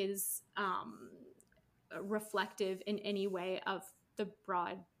not think is reflective in any way of the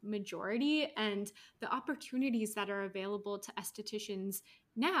broad majority, and the opportunities that are available to estheticians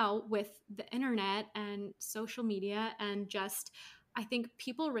now with the internet and social media, and just I think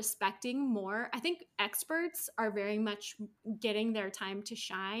people respecting more. I think experts are very much getting their time to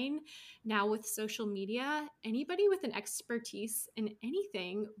shine now with social media. Anybody with an expertise in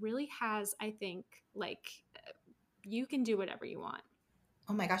anything really has, I think, like you can do whatever you want.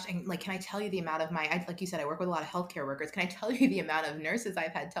 Oh my gosh. And like, can I tell you the amount of like you said, I work with a lot of healthcare workers. Can I tell you the amount of nurses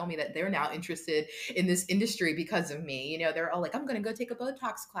I've had tell me that they're now interested in this industry because of me? They're all like, I'm going to go take a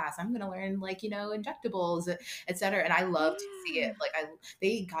Botox class. I'm going to learn like, injectables, et cetera. And I love to see Yeah. it. Like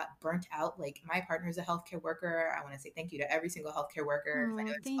they got burnt out. Like my partner's a healthcare worker. I want to say thank you to every single healthcare worker, because I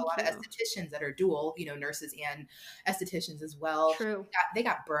know Oh, it's a thank lot of you. estheticians that are dual, nurses and estheticians as well. True. They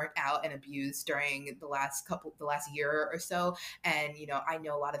got burnt out and abused during the last year or so. And, I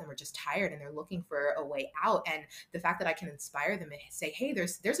know a lot of them are just tired and they're looking for a way out. And the fact that I can inspire them and say, hey,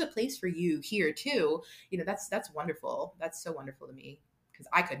 there's a place for you here too, that's wonderful. That's so wonderful to me, because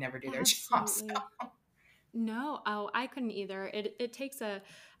I could never do their job. So. Absolutely. No, oh, I couldn't either. It takes a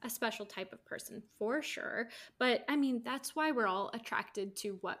special type of person for sure. But I mean, that's why we're all attracted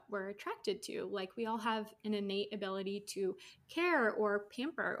to what we're attracted to. Like we all have an innate ability to care or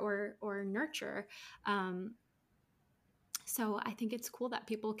pamper or nurture. Um, so I think it's cool that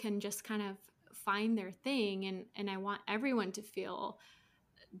people can just kind of find their thing, and I want everyone to feel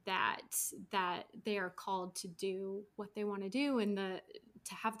that they are called to do what they want to do, and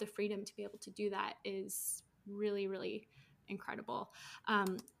to have the freedom to be able to do that is really, really incredible.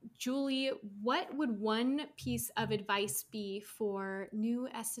 Julie, what would one piece of advice be for new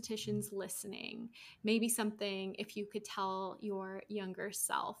estheticians listening? Maybe something, if you could tell your younger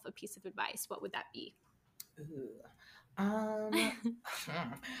self a piece of advice, what would that be? Ooh. Um,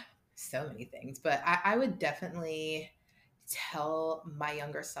 so many things, but I would definitely tell my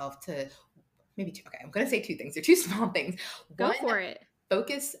younger self to maybe two. Okay, I'm going to say two things. They're two small things. Go One, for it.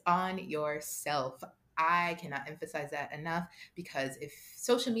 focus on yourself. I cannot emphasize that enough, because if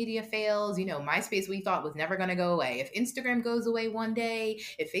social media fails, MySpace, we thought was never going to go away. If Instagram goes away one day,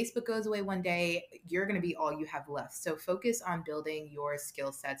 if Facebook goes away one day, you're going to be all you have left. So focus on building your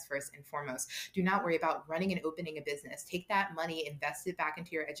skill sets first and foremost. Do not worry about running and opening a business. Take that money, invest it back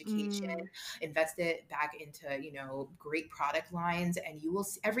into your education, Mm, invest it back into, great product lines, and you will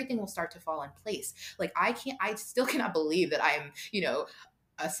see everything will start to fall in place. Like I still cannot believe that I'm,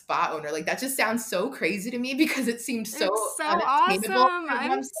 a spa owner. Like that just sounds so crazy to me, because it seems so it's so unattainable. awesome. You know what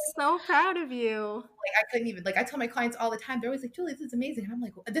I'm I'm saying? so proud of you. Like I couldn't even, like I tell my clients all the time, they're always like, Julie, this is amazing. And I'm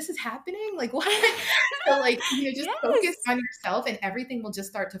like, this is happening? Like what? So like, just focus Yes. on yourself, and everything will just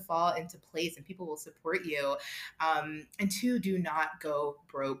start to fall into place, and people will support you. And two, do not go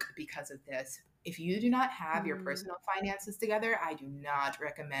broke because of this. if you do not have your personal finances together, I do not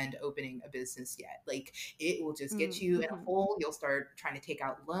recommend opening a business yet. Like, it will just get you in a hole. You'll start trying to take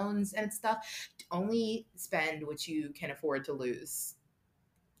out loans and stuff. Only spend what you can afford to lose.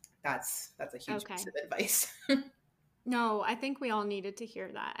 That's a huge piece of advice. No, I think we all needed to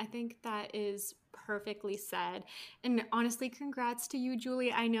hear that. I think that is perfectly said. And honestly, congrats to you,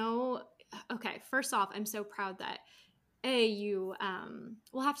 Julie. I know, okay, first off, I'm so proud that we'll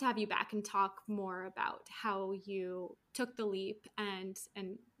have to have you back and talk more about how you took the leap and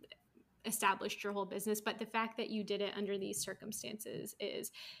established your whole business. But the fact that you did it under these circumstances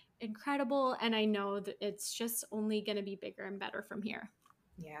is incredible. And I know that it's just only going to be bigger and better from here.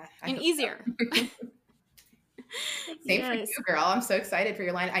 Yeah. And easier. So. Same for you, girl. I'm so excited for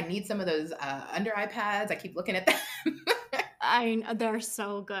your line. I need some of those under eye pads. I keep looking at them. They're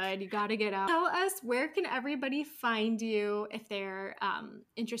so good. You got to get out. Tell us, where can everybody find you if they're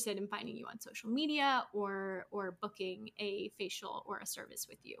interested in finding you on social media or booking a facial or a service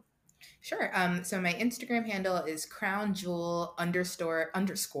with you? Sure. So my Instagram handle is crownjewel underscore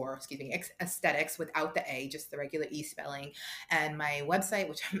aesthetics without the A, just the regular E spelling. And my website,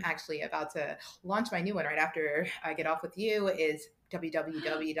 which I'm actually about to launch my new one right after I get off with you, is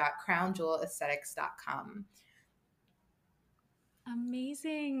www.crownjewelaesthetics.com.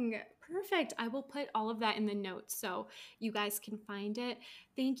 Amazing. Perfect. I will put all of that in the notes so you guys can find it.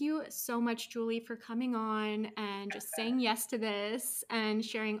 Thank you so much, Julie, for coming on and just saying yes to this and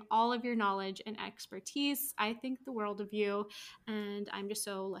sharing all of your knowledge and expertise. I think the world of you, and I'm just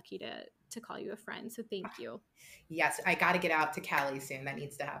so lucky to call you a friend. So thank you. Yes, I got to get out to Cali soon. That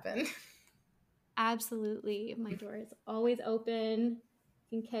needs to happen. Absolutely. My door is always open.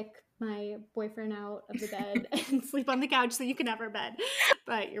 You can kick my boyfriend out of the bed and sleep on the couch so you can have our bed,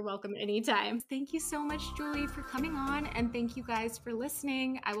 but you're welcome anytime. Thank you so much, Julie, for coming on, and thank you guys for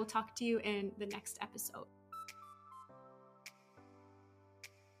listening. I will talk to you in the next episode.